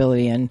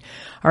accessibility? And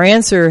our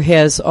answer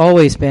has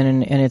always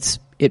been, and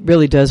it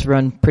really does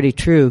run pretty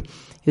true,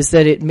 is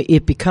that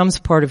it becomes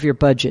part of your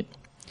budget.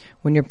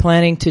 When you're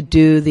planning to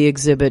do the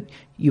exhibit,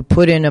 you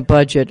put in a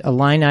budget, a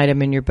line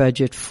item in your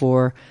budget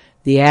for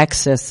the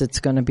access that's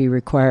going to be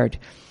required.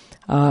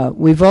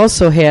 We've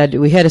also had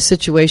a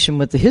situation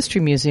with the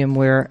History Museum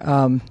where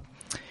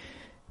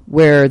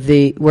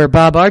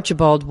Bob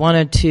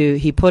Archibald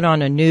he put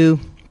on a new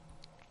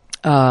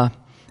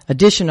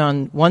addition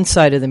on one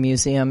side of the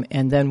museum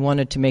and then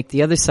wanted to make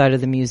the other side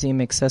of the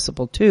museum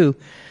accessible too,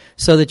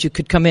 so that you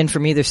could come in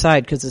from either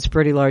side because it's a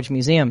pretty large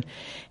museum.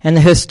 And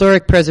the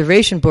Historic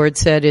Preservation Board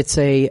said it's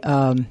a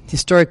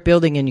historic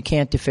building and you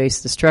can't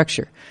deface the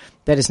structure.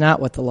 That is not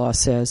what the law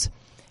says.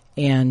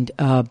 And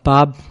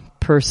Bob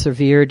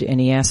persevered and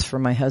he asked for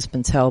my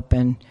husband's help,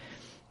 and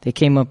they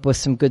came up with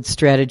some good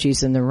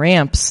strategies, and the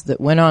ramps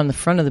that went on the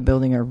front of the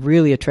building are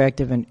really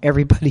attractive and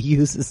everybody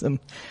uses them.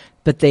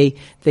 But they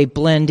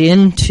blend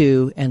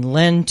into and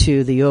lend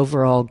to the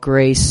overall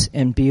grace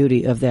and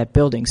beauty of that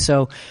building.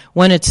 So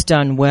when it's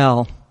done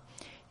well,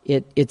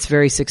 it's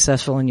very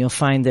successful, and you'll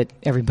find that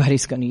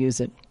everybody's going to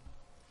use it.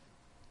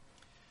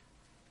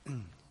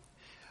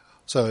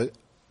 So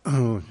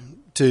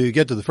to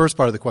get to the first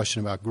part of the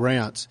question about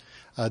grants,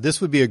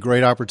 this would be a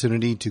great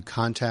opportunity to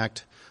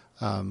contact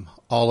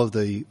all of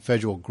the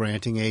federal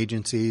granting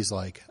agencies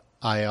like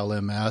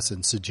ILMS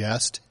and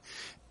suggest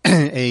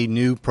a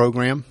new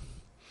program.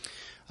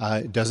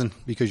 It doesn't,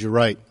 because you're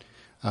right,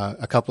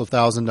 a couple of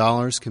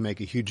 $1,000s can make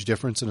a huge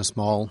difference in a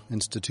small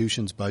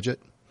institution's budget,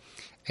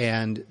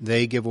 and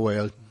they give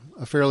away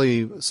a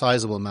fairly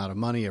sizable amount of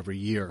money every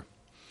year.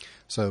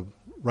 So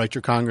write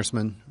your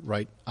congressman,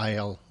 write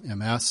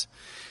ILMS.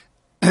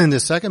 And the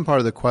second part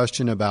of the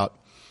question about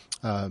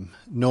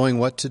knowing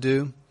what to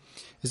do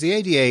is the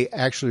ADA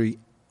actually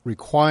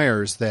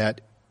requires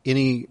that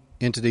any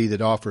entity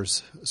that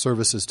offers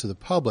services to the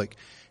public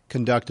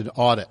conduct an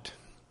audit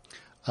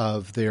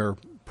of their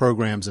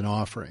programs and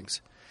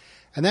offerings.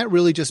 And that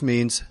really just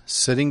means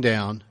sitting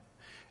down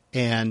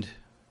and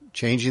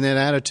changing that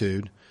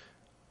attitude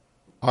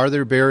are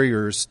there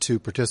barriers to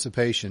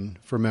participation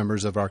for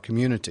members of our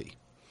community?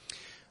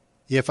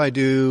 If I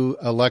do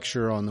a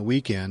lecture on the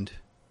weekend,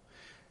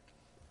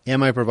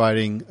 am I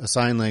providing a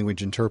sign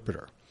language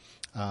interpreter?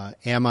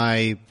 Am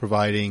I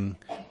providing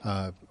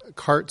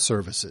cart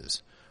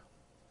services?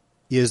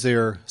 Is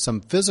there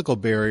some physical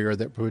barrier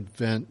that would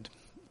prevent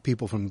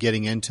people from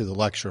getting into the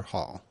lecture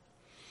hall?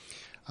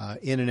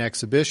 In an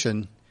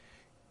exhibition,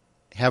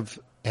 has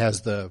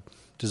the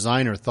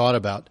designer thought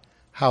about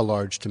how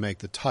large to make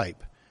the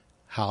type,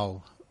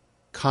 how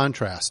much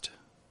contrast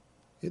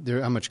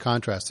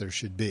there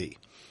should be?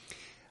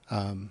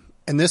 And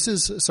this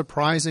is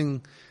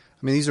surprising.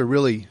 I mean, these are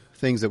really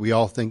things that we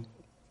all think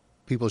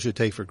people should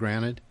take for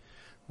granted.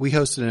 We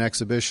hosted an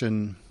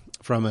exhibition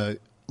from a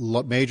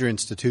major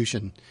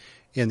institution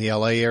in the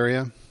LA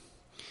area,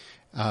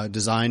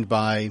 designed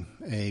by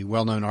a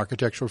well-known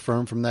architectural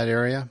firm from that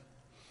area.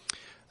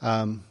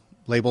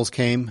 Labels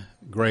came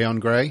gray on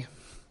gray.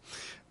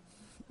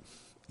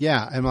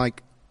 Yeah, I'm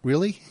like,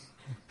 really?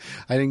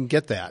 I didn't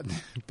get that.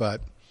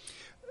 But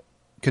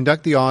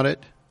conduct the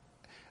audit.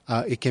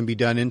 It can be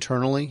done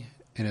internally.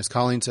 And as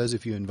Colleen says,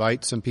 if you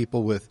invite some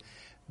people with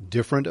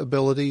different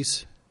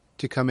abilities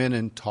to come in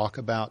and talk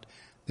about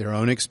their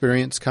own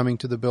experience coming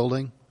to the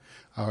building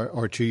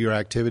or to your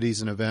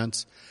activities and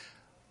events,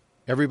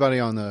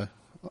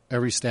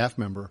 every staff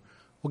member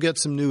will get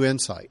some new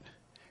insight.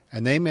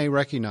 And they may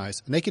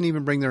recognize, and they can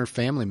even bring their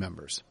family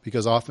members,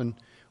 because often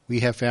we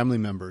have family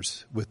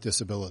members with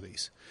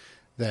disabilities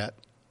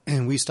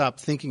and we stop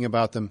thinking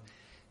about them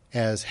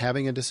as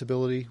having a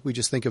disability. We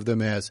just think of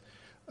them as,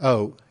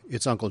 oh,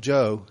 it's Uncle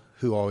Joe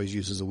who always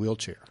uses a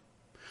wheelchair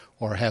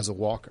or has a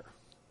walker.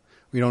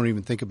 We don't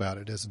even think about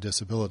it as a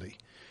disability.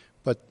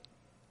 But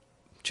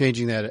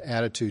changing that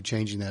attitude,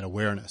 changing that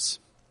awareness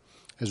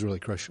is really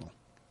crucial.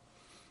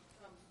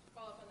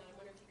 Follow up on that, I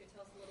wonder if you could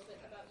tell us a little bit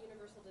about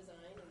universal design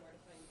and where to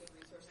find good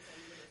resources on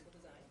universal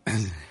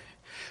design.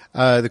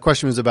 The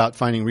question was about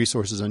finding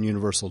resources on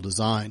universal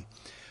design.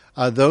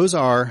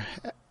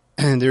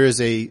 There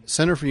is a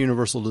Center for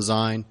Universal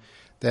Design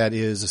that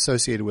is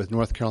associated with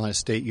North Carolina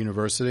State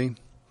University,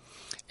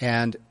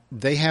 and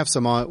they have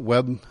some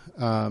web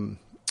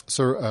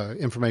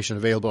information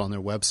available on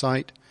their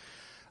website.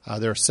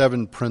 There are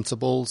 7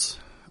 principles: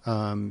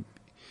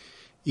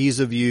 ease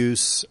of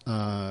use,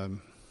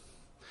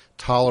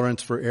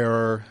 tolerance for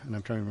error, and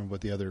I'm trying to remember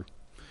what the other.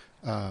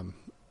 I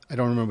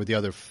don't remember what the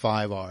other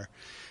 5 are,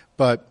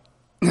 but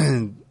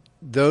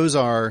those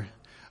are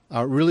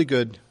really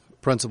good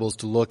principles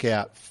to look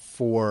at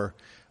for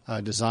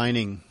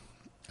designing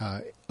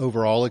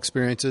overall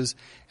experiences,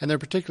 and they're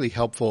particularly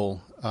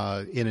helpful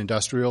in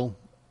industrial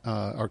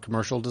or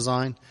commercial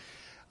design.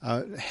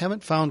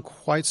 Haven't found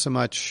quite so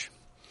much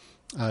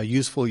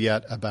useful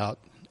yet about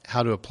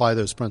how to apply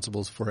those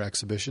principles for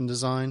exhibition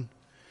design.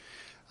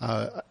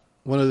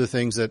 One of the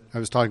things that I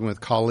was talking with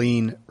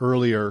Colleen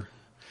earlier,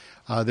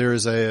 there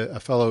is a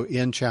fellow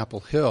in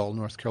Chapel Hill,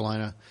 North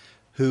Carolina,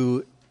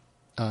 who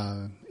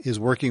is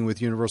working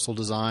with Universal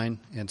Design,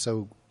 and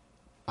so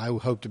I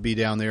hope to be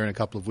down there in a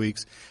couple of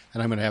weeks,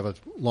 and I'm going to have a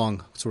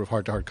long sort of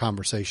heart-to-heart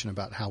conversation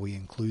about how we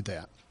include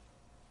that.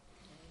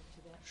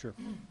 Sure.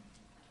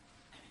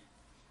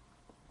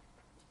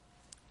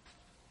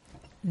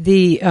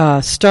 The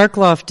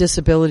Starkloff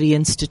Disability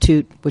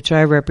Institute, which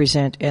I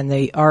represent, and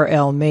the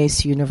R.L.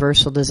 Mace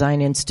Universal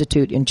Design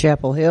Institute in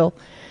Chapel Hill,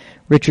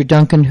 Richard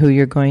Duncan, who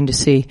you're going to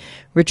see.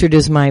 Richard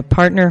is my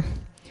partner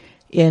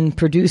in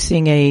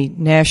producing a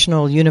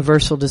national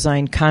universal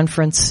design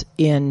conference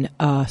in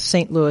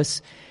St.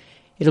 Louis.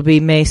 It'll be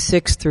May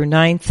 6th through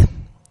 9th,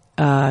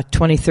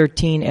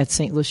 2013 at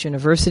St. Louis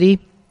University.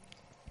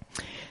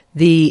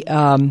 The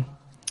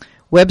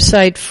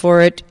website for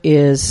it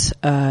is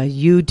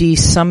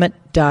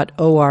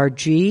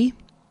udsummit.org,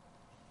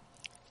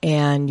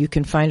 and you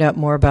can find out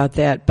more about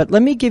that. But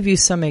let me give you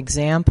some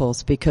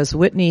examples, because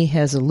Whitney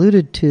has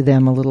alluded to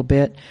them a little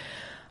bit.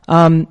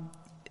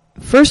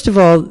 First of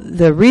all,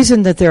 the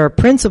reason that there are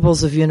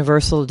principles of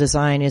universal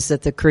design is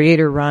that the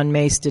creator, Ron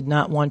Mace, did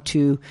not want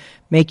to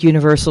make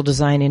universal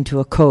design into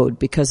a code,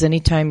 because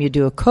anytime you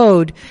do a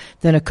code,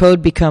 then a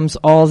code becomes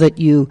all that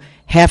you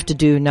have to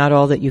do, not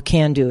all that you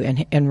can do.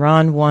 And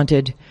Ron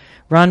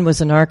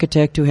was an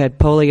architect who had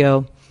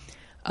polio,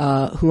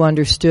 who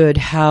understood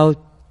how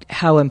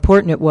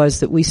important it was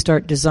that we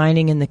start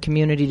designing in the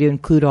community to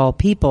include all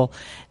people,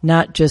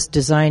 not just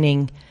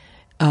designing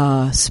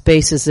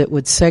spaces that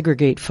would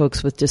segregate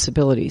folks with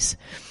disabilities.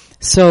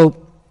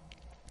 So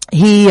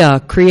he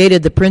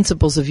created the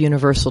principles of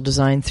universal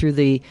design through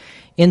the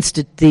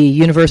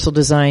Universal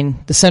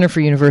Design, the Center for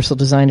Universal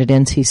Design at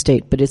NC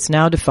State, but it's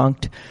now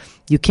defunct.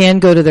 You can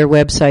go to their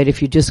website.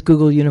 If you just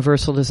Google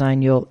Universal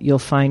Design, you'll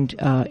find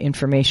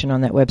information on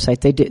that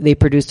website. They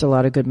produced a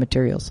lot of good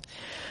materials.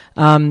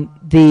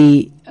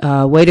 The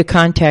way to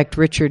contact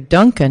Richard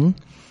Duncan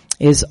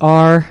is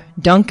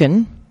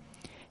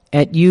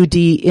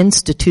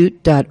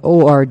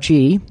rduncan@udinstitute.org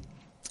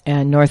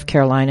in North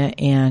Carolina,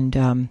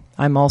 and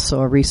I'm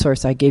also a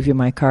resource. I gave you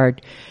my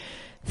card.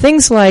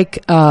 Things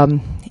like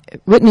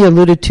Whitney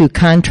alluded to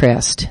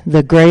contrast.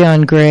 The gray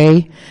on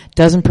gray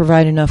doesn't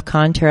provide enough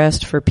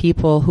contrast for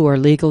people who are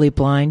legally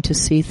blind to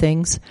see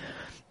things.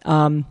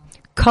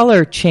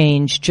 Color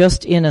change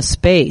just in a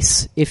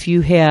space. If you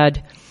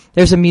had,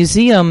 there's a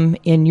museum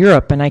in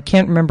Europe, and I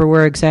can't remember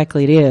where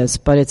exactly it is,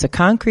 but it's a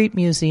concrete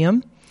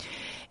museum,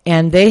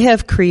 and they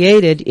have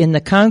created in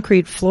the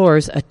concrete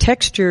floors a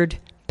textured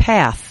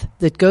path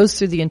that goes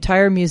through the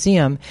entire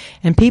museum,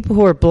 and people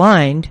who are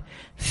blind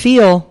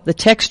feel the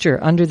texture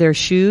under their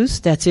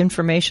shoes. That's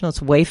informational. It's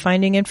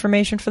wayfinding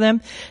information for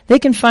them. They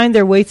can find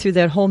their way through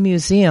that whole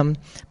museum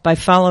by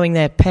following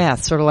that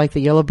path, sort of like the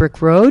yellow brick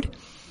road.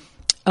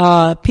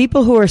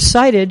 People who are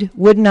sighted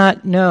would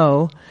not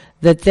know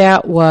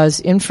that was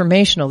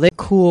informational. They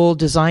cool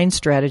design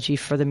strategy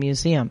for the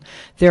museum.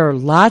 There are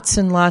lots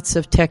and lots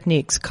of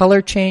techniques.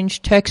 Color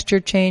change,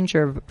 texture change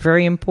are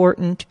very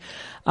important.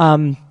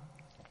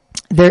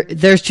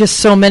 There's just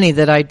so many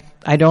that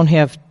I don't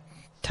have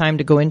time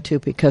to go into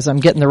because I'm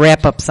getting the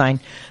wrap-up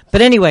sign.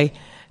 But anyway,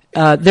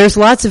 there's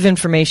lots of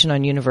information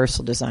on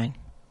universal design.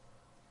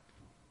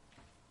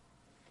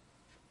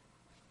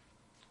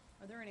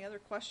 Are there any other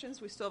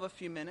questions? We still have a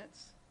few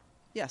minutes.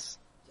 Yes.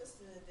 Just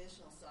an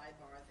additional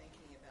sidebar,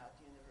 thinking about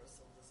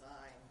universal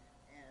design,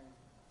 and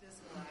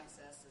physical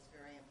access is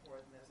very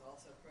important. There's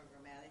also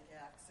programmatic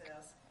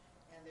access,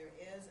 and there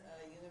is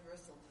a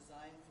universal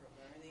design for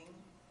learning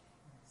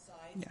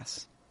site.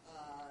 Yes.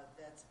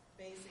 That's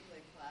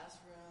basically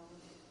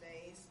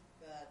classroom-based,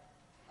 but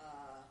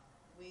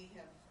we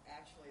have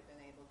actually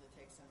been able to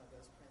take some of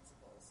those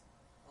principles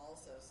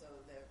also, so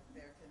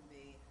there can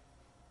be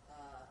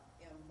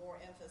more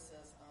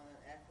emphasis on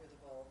an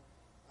equitable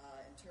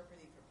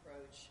interpretive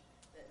approach.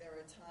 That there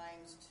are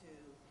times to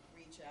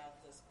reach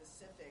out to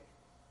specific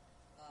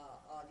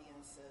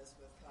audiences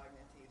with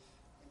cognitive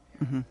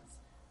impairments.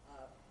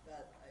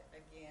 But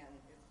again,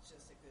 it's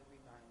just a good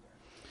reminder.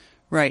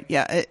 Right,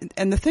 yeah.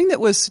 And the thing that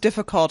was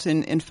difficult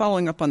in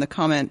following up on the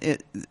comment,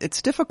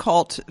 it's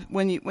difficult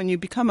when you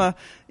become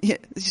you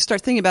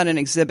start thinking about an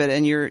exhibit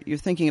and you're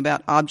thinking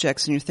about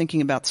objects and you're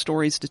thinking about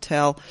stories to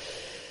tell.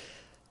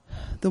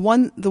 The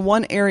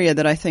one area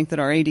that I think that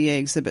our ADA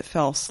exhibit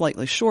fell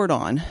slightly short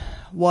on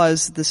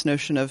was this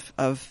notion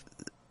of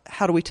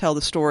how do we tell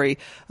the story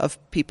of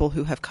people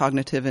who have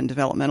cognitive and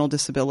developmental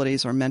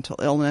disabilities or mental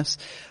illness.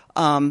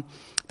 The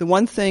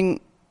one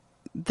thing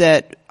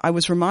that I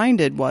was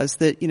reminded was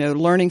that,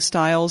 learning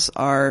styles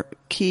are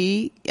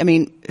key. I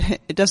mean,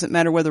 it doesn't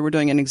matter whether we're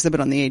doing an exhibit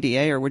on the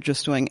ADA or we're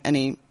just doing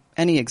any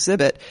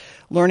exhibit.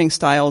 Learning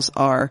styles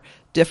are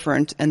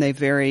different and they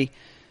vary.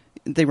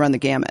 They run the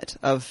gamut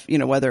of,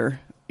 whether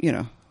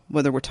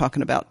we're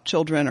talking about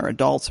children or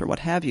adults or what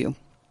have you.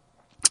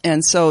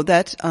 And so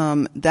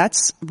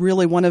that's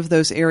really one of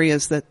those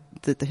areas that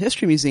the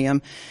History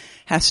Museum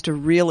has to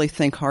really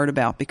think hard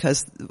about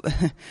because,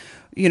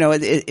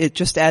 it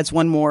just adds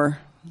one more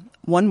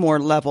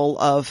level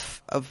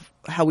of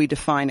how we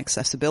define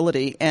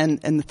accessibility. And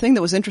the thing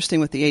that was interesting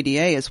with the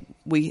ADA is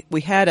we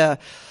had a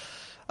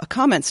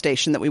comment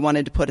station that we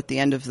wanted to put at the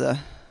end of the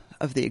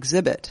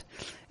exhibit.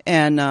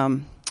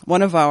 And,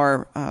 one of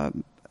our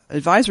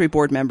advisory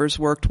board members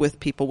worked with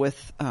people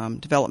with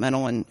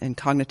developmental and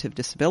cognitive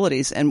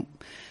disabilities, and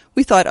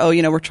we thought,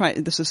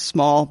 this is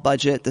small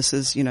budget, this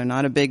is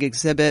not a big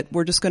exhibit.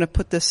 We're just going to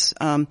put this,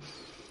 we're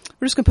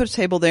just going to put a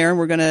table there, and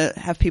we're going to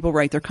have people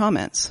write their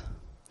comments.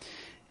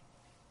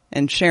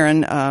 And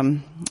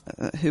Sharon,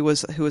 who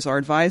was our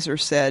advisor,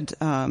 said,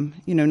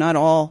 not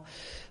all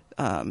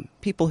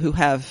people who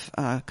have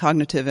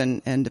cognitive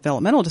and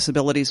developmental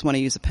disabilities want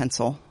to use a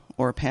pencil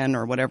or a pen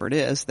or whatever it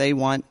is. They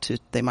might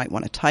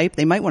want to type,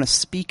 they might want to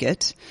speak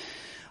it.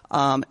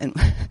 And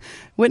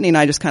Whitney and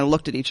I just kind of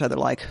looked at each other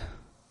like,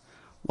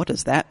 what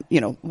does that,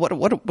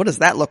 what does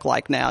that look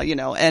like now,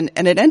 and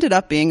it ended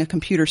up being a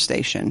computer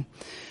station.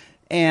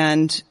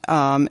 And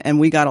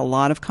we got a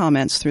lot of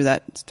comments through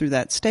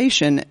that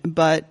station,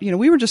 but,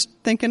 we were just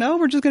thinking,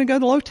 we're just going to go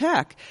to low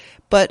tech.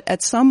 But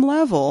at some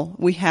level,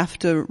 we have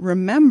to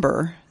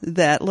remember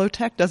that low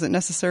tech doesn't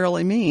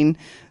necessarily mean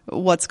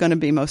what's going to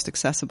be most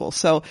accessible.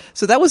 So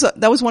that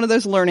was one of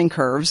those learning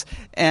curves.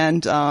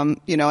 And,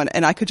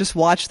 and I could just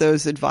watch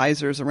those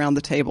advisors around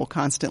the table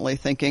constantly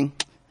thinking,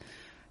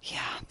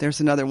 yeah, there's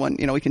another one.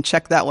 We can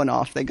check that one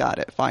off. They got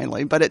it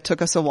finally, but it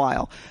took us a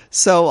while.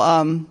 So,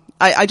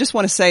 I just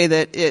want to say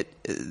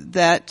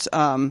that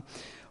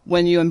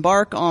when you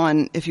embark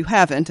on, if you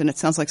haven't, and it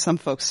sounds like some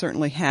folks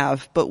certainly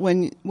have, but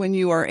when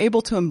you are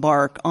able to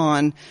embark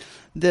on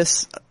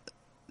this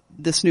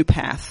new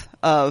path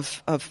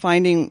of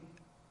finding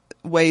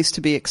ways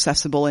to be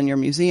accessible in your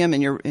museum,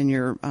 in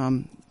your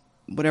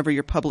whatever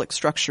your public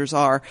structures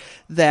are,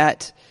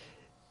 that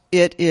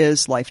it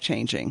is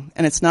life-changing.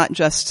 And it's not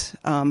just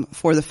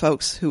for the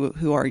folks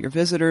who are your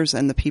visitors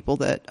and the people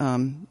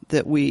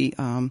that we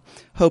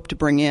hope to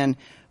bring in,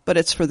 but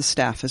it's for the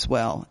staff as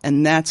well.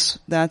 And that's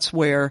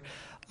where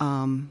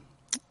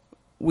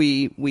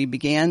we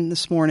began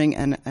this morning,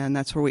 and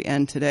that's where we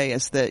end today.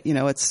 Is that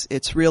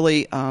it's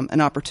really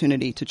an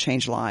opportunity to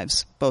change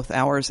lives, both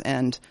ours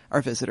and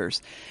our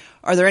visitors.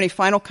 Are there any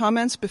final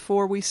comments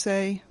before we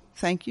say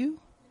thank you?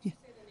 Say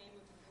the name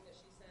of the thing that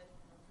she said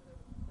for the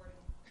recording.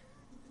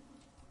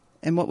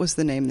 And what was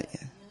the name?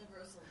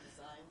 Universal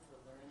Design for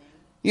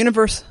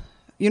Learning.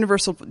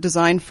 Universal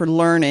Design for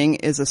Learning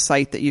is a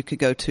site that you could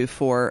go to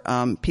for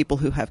people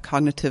who have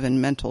cognitive and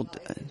mental.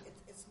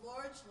 It's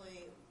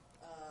largely,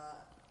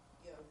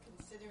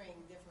 considering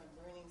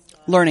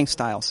different Learning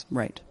styles,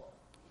 right?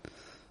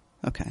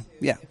 Okay,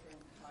 yeah.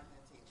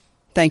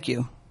 Thank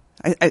you.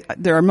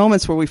 There are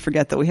moments where we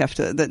forget that we have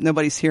to, that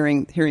nobody's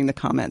hearing the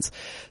comments.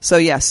 So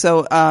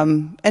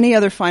any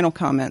other final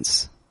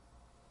comments?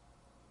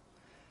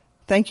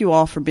 Thank you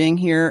all for being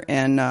here,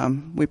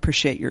 and we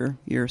appreciate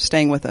your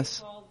staying with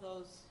us. All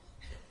those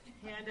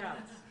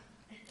handouts.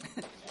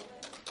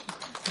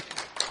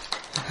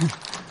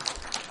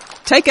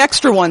 Take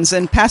extra ones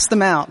and pass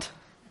them out.